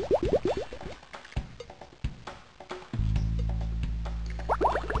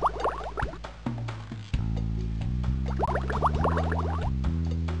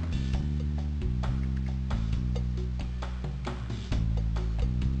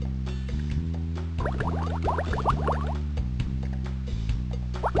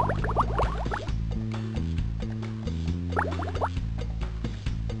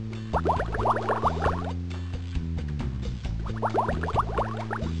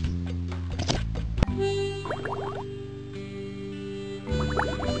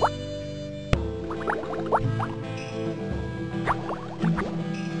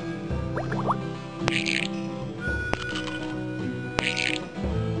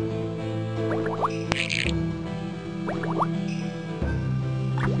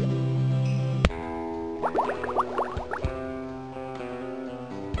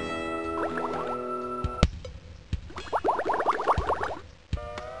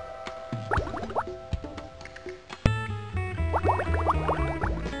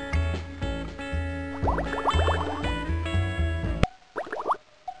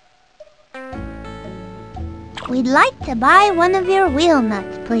 We'd like to buy one of your wheel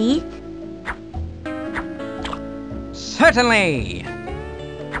nuts, please. Certainly.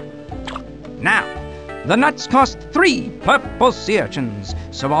 Now, the nuts cost 3 purple sea urchins,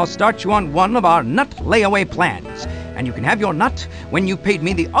 so I'll start you on one of our nut layaway plans, and you can have your nut when you've paid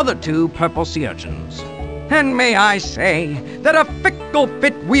me the other 2 purple sea urchins. And may I say that a fickle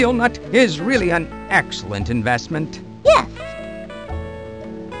fit wheel nut is really an excellent investment. Yes.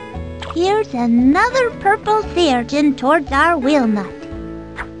 Here's another purple sea urchin towards our wheel nut.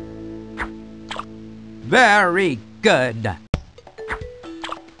 Very good.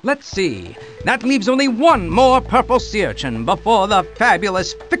 Let's see. That leaves only 1 more purple sea urchin before the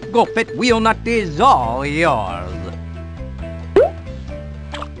fabulous fickle fit wheel nut is all yours.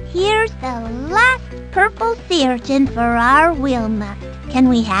 Here's the last purple sea urchin for our wheel nut. Can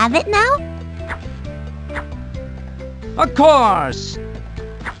we have it now? Of course.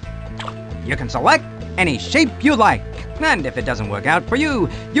 You can select any shape you like, and if it doesn't work out for you,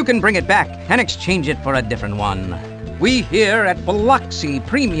 you can bring it back and exchange it for a different one. We here at Biloxi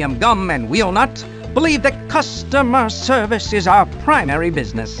Premium Gum and Wheel Nut believe that customer service is our primary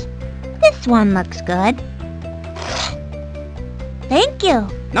business. This one looks good. Thank you.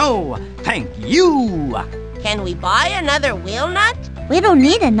 No, thank you. Can we buy another wheel nut? We don't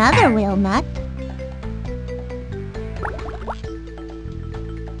need another wheel nut.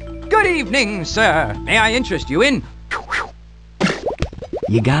 Good evening, sir. May I interest you in...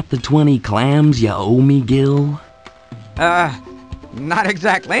 You got the 20 clams you owe me, Gil? Not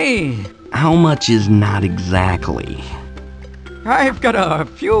exactly. How much is not exactly? I've got a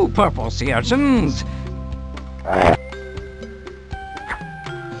few purple searchings.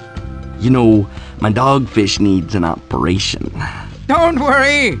 You know, my dogfish needs an operation. Don't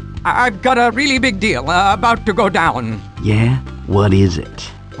worry. I've got a really big deal about to go down. Yeah? What is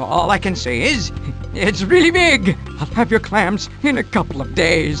it? All I can say is, it's really big. I'll have your clams in a couple of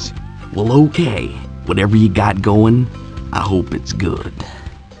days. Well, okay. Whatever you got going, I hope it's good.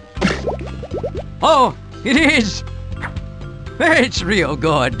 Oh, it is. It's real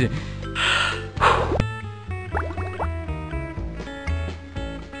good.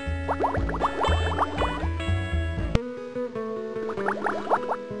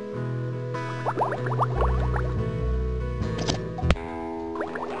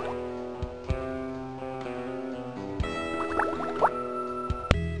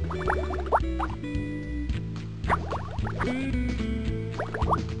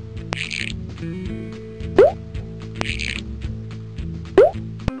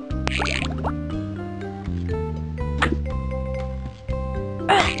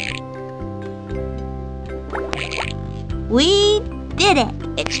 We did it.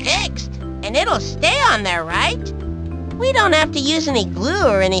 It's fixed, and it'll stay on there, right? We don't have to use any glue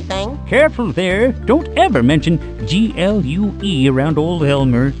or anything. Careful there. Don't ever mention GLUE around old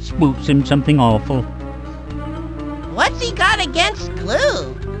Elmer. Spooks him something awful. What's he got against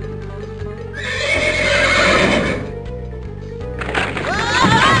glue?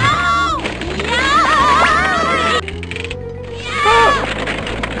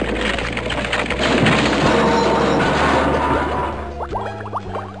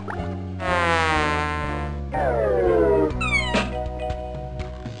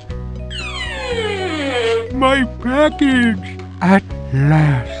 My package! At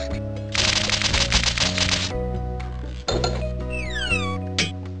last.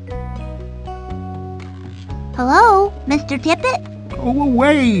 Hello, Mr. Tippett? Go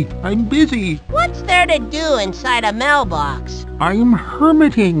away! I'm busy. What's there to do inside a mailbox? I'm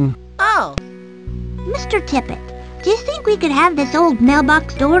hermiting. Oh, Mr. Tippett, do you think we could have this old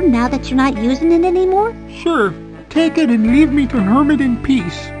mailbox door now that you're not using it anymore? Sure, take it and leave me to hermit in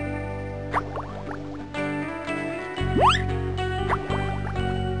peace.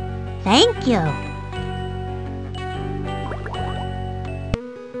 Thank you.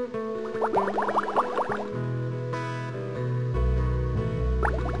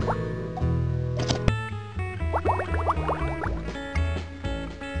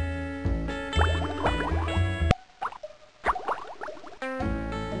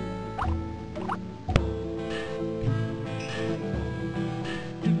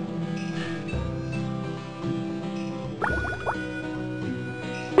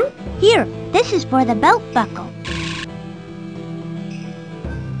 Here, this is for the belt buckle.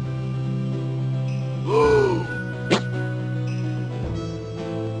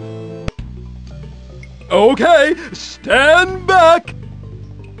 Okay, stand back!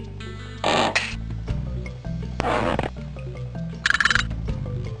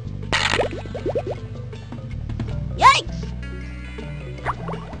 yikes!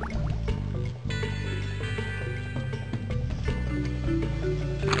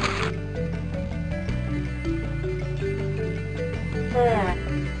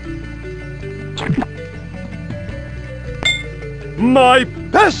 My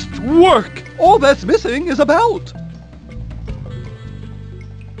best work! All that's missing is a belt.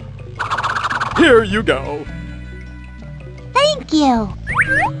 Here you go. Thank you.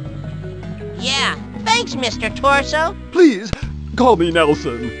 Yeah, thanks, Mr. Torso. Please, call me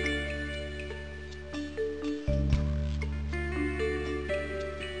Nelson.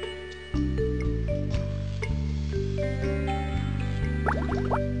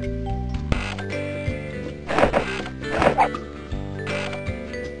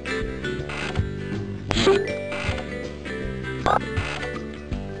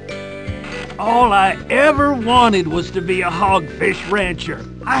 All I ever wanted was to be a hogfish rancher.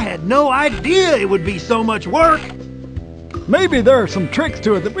 I had no idea it would be so much work. Maybe there are some tricks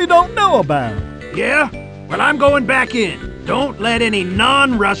to it that we don't know about. Yeah? Well, I'm going back in. Don't let any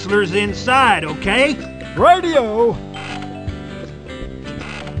non-rustlers inside, okay? Radio!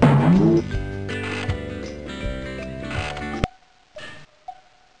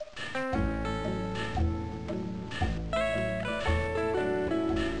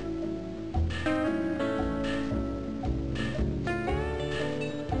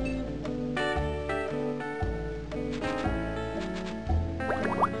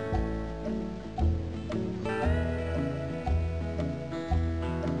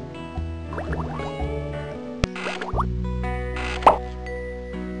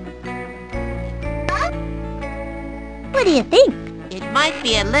 do you think? It might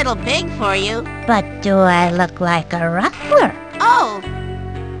be a little big for you. But do I look like a rustler? Oh!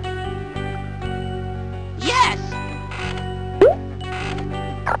 Yes!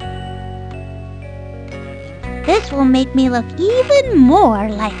 This will make me look even more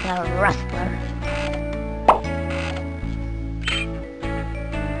like a rustler.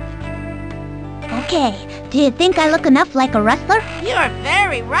 Okay, do you think I look enough like a rustler? You're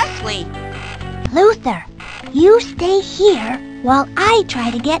very rustly. Luther, you stay here while I try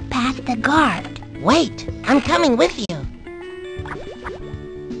to get past the guard. Wait, I'm coming with you.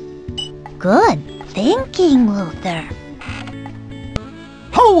 Good thinking, Luther.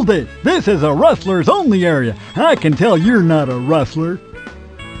 Hold it! This is a rustler's only area. I can tell you're not a rustler.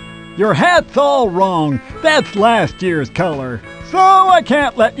 Your hat's all wrong. That's last year's color. So I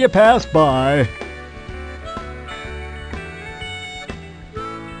can't let you pass by.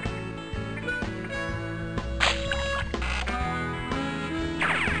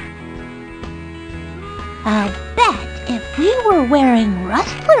 I'll bet if we were wearing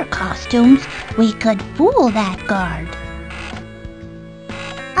rustler costumes, we could fool that guard.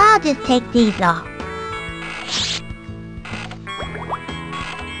 I'll just take these off.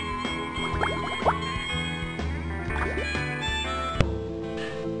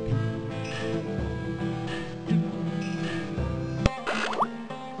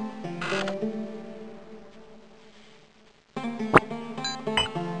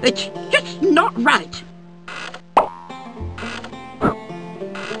 It's just not right.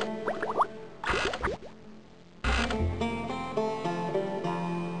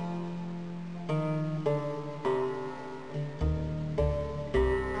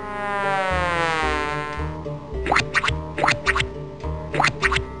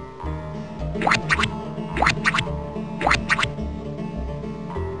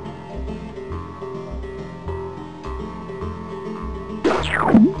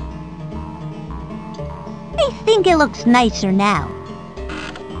 I think it looks nicer now.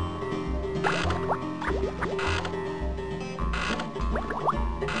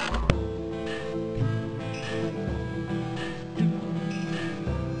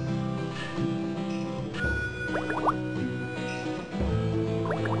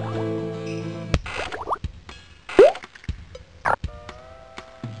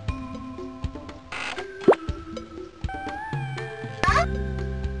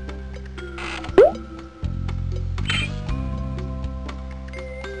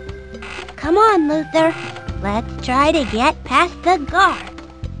 Come on, Luther. Let's try to get past the guard.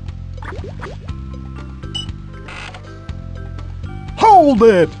 Hold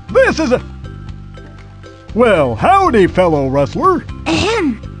it! This is a... Well, howdy, fellow rustler.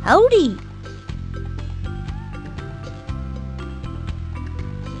 Ahem. Howdy.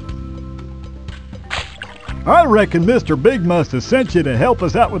 I reckon Mr. Big must have sent you to help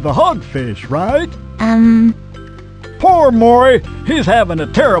us out with the hogfish, right? Poor Maury, he's having a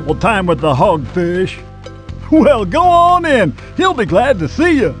terrible time with the hogfish. Well, go on in. He'll be glad to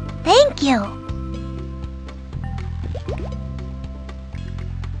see you. Thank you.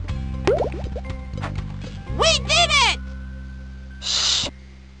 We did it! Shh!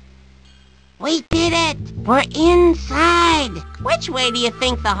 We did it! We're inside! Which way do you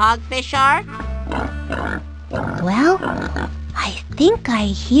think the hogfish are? Well, I think I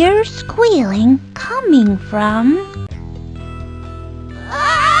hear squealing coming from...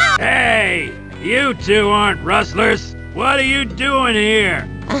 Hey! You two aren't rustlers! What are you doing here?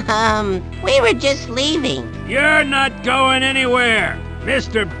 We were just leaving. You're not going anywhere!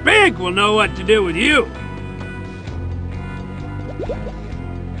 Mr. Big will know what to do with you!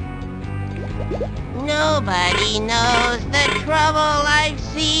 Nobody knows the trouble I've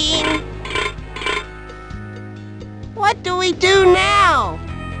seen. What do we do now?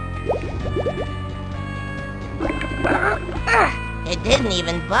 It didn't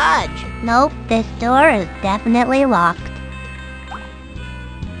even budge. Nope, this door is definitely locked.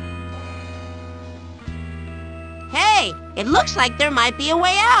 Hey, it looks like there might be a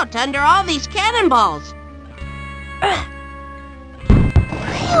way out under all these cannonballs.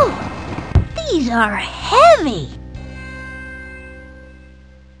 Phew! These are heavy.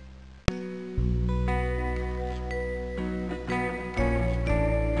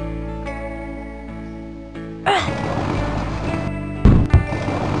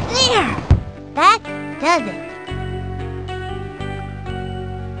 There! That does it.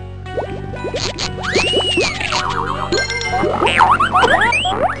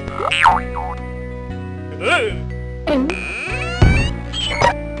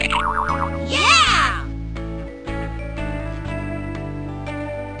 Yeah!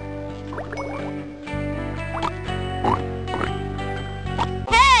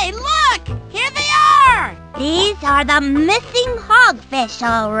 These are the missing hogfish,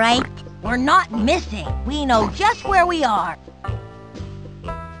 all right. We're not missing. We know just where we are.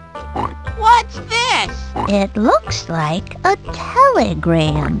 What's this? It looks like a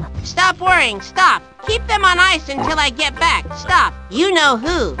telegram. Stop worrying, stop. Keep them on ice until I get back. Stop. You know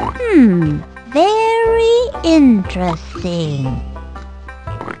who. Very interesting.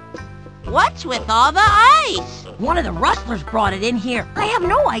 What's with all the ice? One of the rustlers brought it in here. I have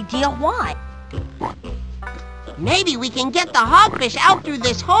no idea why. Maybe we can get the hogfish out through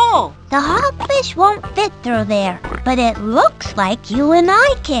this hole. The hogfish won't fit through there, but it looks like you and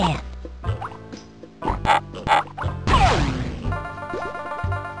I can.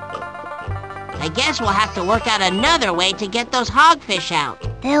 I guess we'll have to work out another way to get those hogfish out.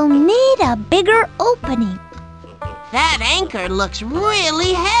 They'll need a bigger opening. That anchor looks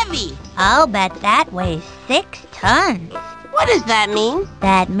really heavy. I'll bet that weighs 6 tons. What does that mean?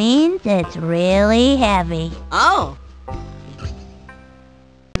 That means it's really heavy. Oh.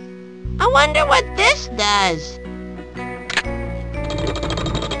 I wonder what this does.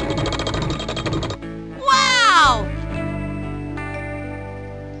 Wow!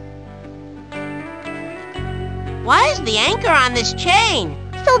 Why is the anchor on this chain?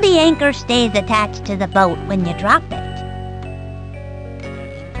 So the anchor stays attached to the boat when you drop it.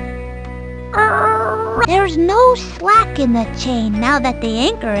 There's no slack in the chain now that the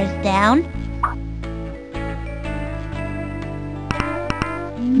anchor is down.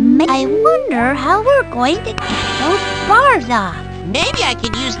 I wonder how we're going to get those bars off. Maybe I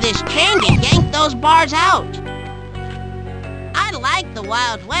could use this chain to yank those bars out. I like the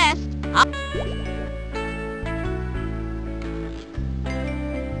Wild West.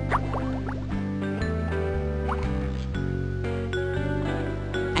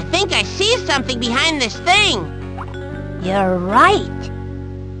 I think I see something behind this thing. You're right.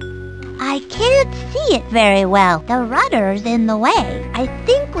 I can't see it very well. The rudder's in the way. I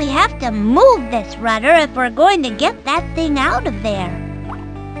think we have to move this rudder if we're going to get that thing out of there.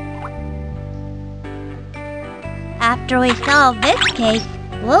 After we solve this case,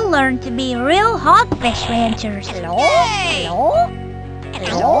 we'll learn to be real hogfish ranchers. Hello? Hey! Hello?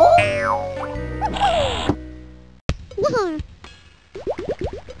 Hello?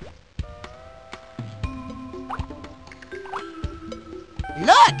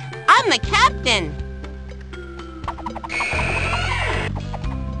 Look! I'm the captain!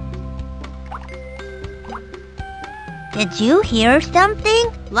 Did you hear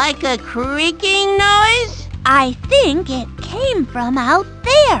something? Like a creaking noise? I think it came from out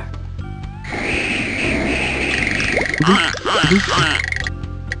there.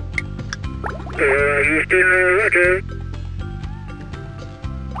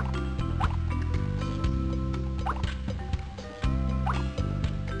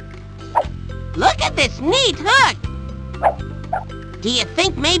 Look at this neat hook! Do you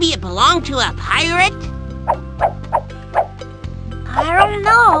think maybe it belonged to a pirate? I don't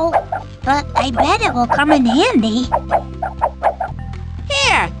know, but I bet it will come in handy.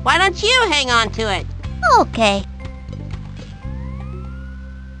 Here, why don't you hang on to it? Okay.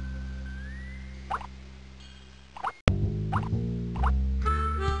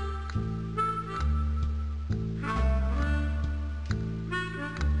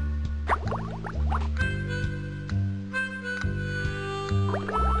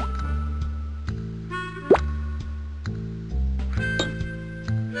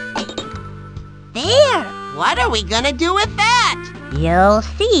 There! What are we gonna do with that? You'll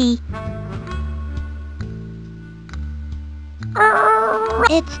see.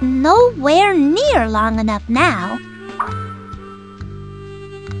 It's nowhere near long enough now.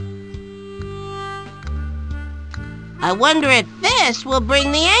 I wonder if this will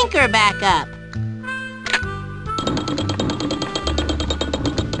bring the anchor back up.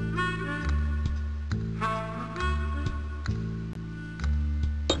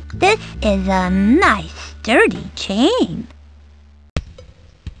 This is a nice, sturdy chain.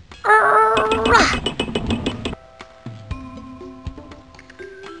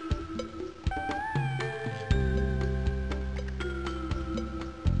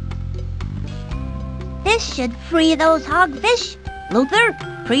 This should free those hogfish. Luther,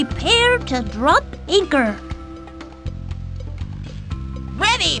 prepare to drop anchor.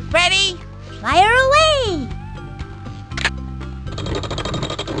 Ready, Freddy! Fire away!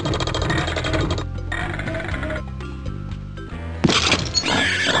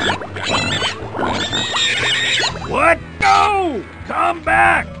 What? No! Come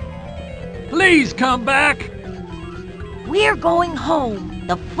back! Please come back! We're going home.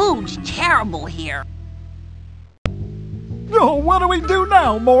 The food's terrible here. Oh, what do we do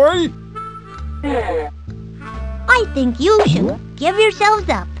now, Maury? I think you should give yourselves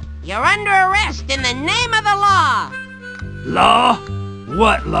up. You're under arrest in the name of the law. Law?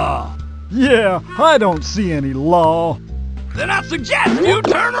 What law? Yeah, I don't see any law. Then I suggest you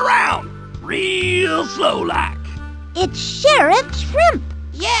turn around, real slow-like. It's Sheriff Shrimp.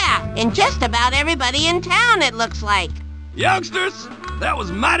 Yeah, and just about everybody in town, it looks like. Youngsters, that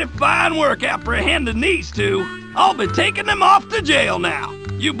was mighty fine work apprehending these two. I'll be taking them off to jail now.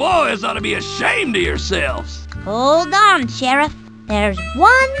 You boys ought to be ashamed of yourselves. Hold on, Sheriff. There's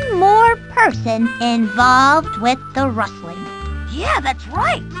one more person involved with the rustling. Yeah, that's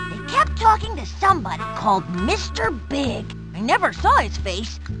right. They kept talking to somebody called Mr. Big. I never saw his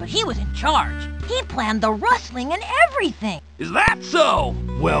face, but he was in charge. He planned the rustling and everything. Is that so?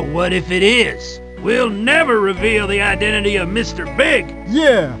 Well, what if it is? We'll never reveal the identity of Mr. Big.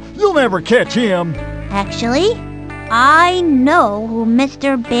 Yeah, you'll never catch him. Actually, I know who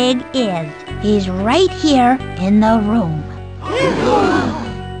Mr. Big is. He's right here in the room.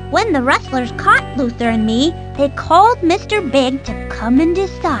 When the rustlers caught Luther and me, they called Mr. Big to come and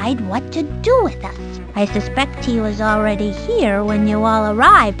decide what to do with us. I suspect he was already here when you all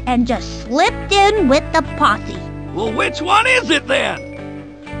arrived and just slipped in with the posse. Well, which one is it then?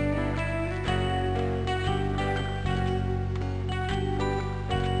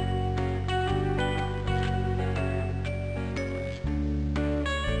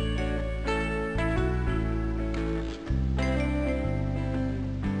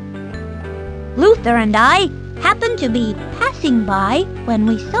 Luther and I happened to be passing by when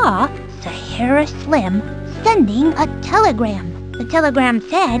we saw Sahara Slim sending a telegram. The telegram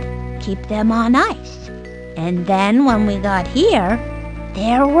said, keep them on ice. And then when we got here,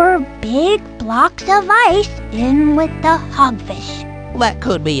 there were big blocks of ice in with the hogfish. That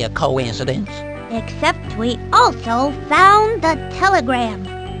could be a coincidence. Except we also found the telegram.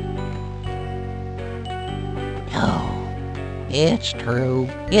 Oh, it's true.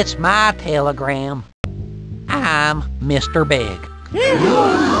 It's my telegram. I'm Mr. Big.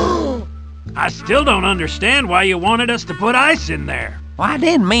 I still don't understand why you wanted us to put ice in there. Well, I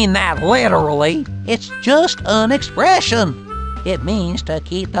didn't mean that literally. It's just an expression. It means to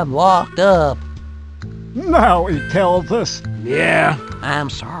keep them locked up. Now he tells us. Yeah. I'm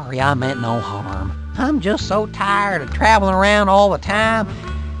sorry, I meant no harm. I'm just so tired of traveling around all the time,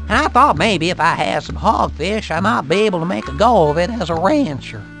 and I thought maybe if I had some hogfish, I might be able to make a go of it as a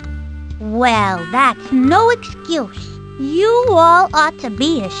rancher. Well, that's no excuse. You all ought to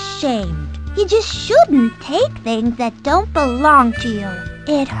be ashamed. You just shouldn't take things that don't belong to you.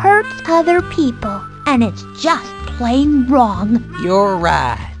 It hurts other people, and it's just plain wrong. You're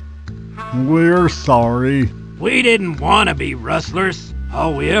right. We're sorry. We didn't want to be rustlers.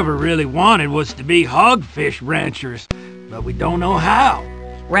 All we ever really wanted was to be hogfish ranchers, but we don't know how.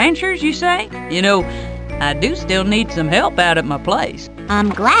 Ranchers, you say? You know, I do still need some help out at my place. I'm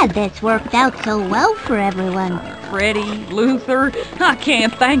glad this worked out so well for everyone. Freddi, Luther, I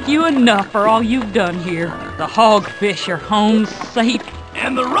can't thank you enough for all you've done here. The hogfish are home safe.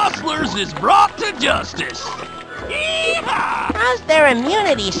 And the rustlers is brought to justice. Yeehaw! How's their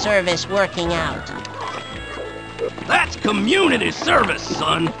immunity service working out? That's community service,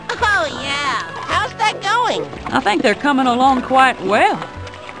 son. Oh, yeah. How's that going? I think they're coming along quite well.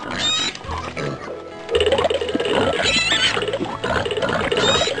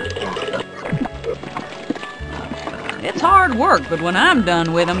 It's hard work, but when I'm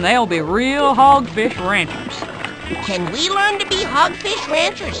done with them, they'll be real hogfish ranchers. Can we learn to be hogfish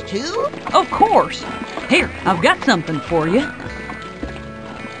ranchers, too? Of course. Here, I've got something for you.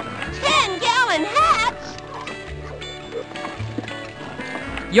 10-gallon hats?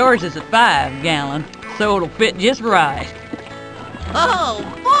 Yours is a 5-gallon, so it'll fit just right. Oh,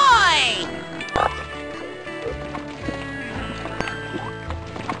 boy!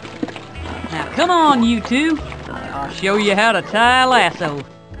 Now, come on, you two. I'll show you how to tie a lasso.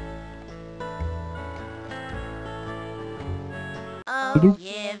 Oh,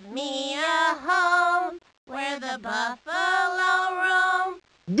 give me a home where the buffalo roam,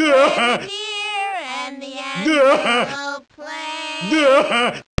 where the deer and the antelope play.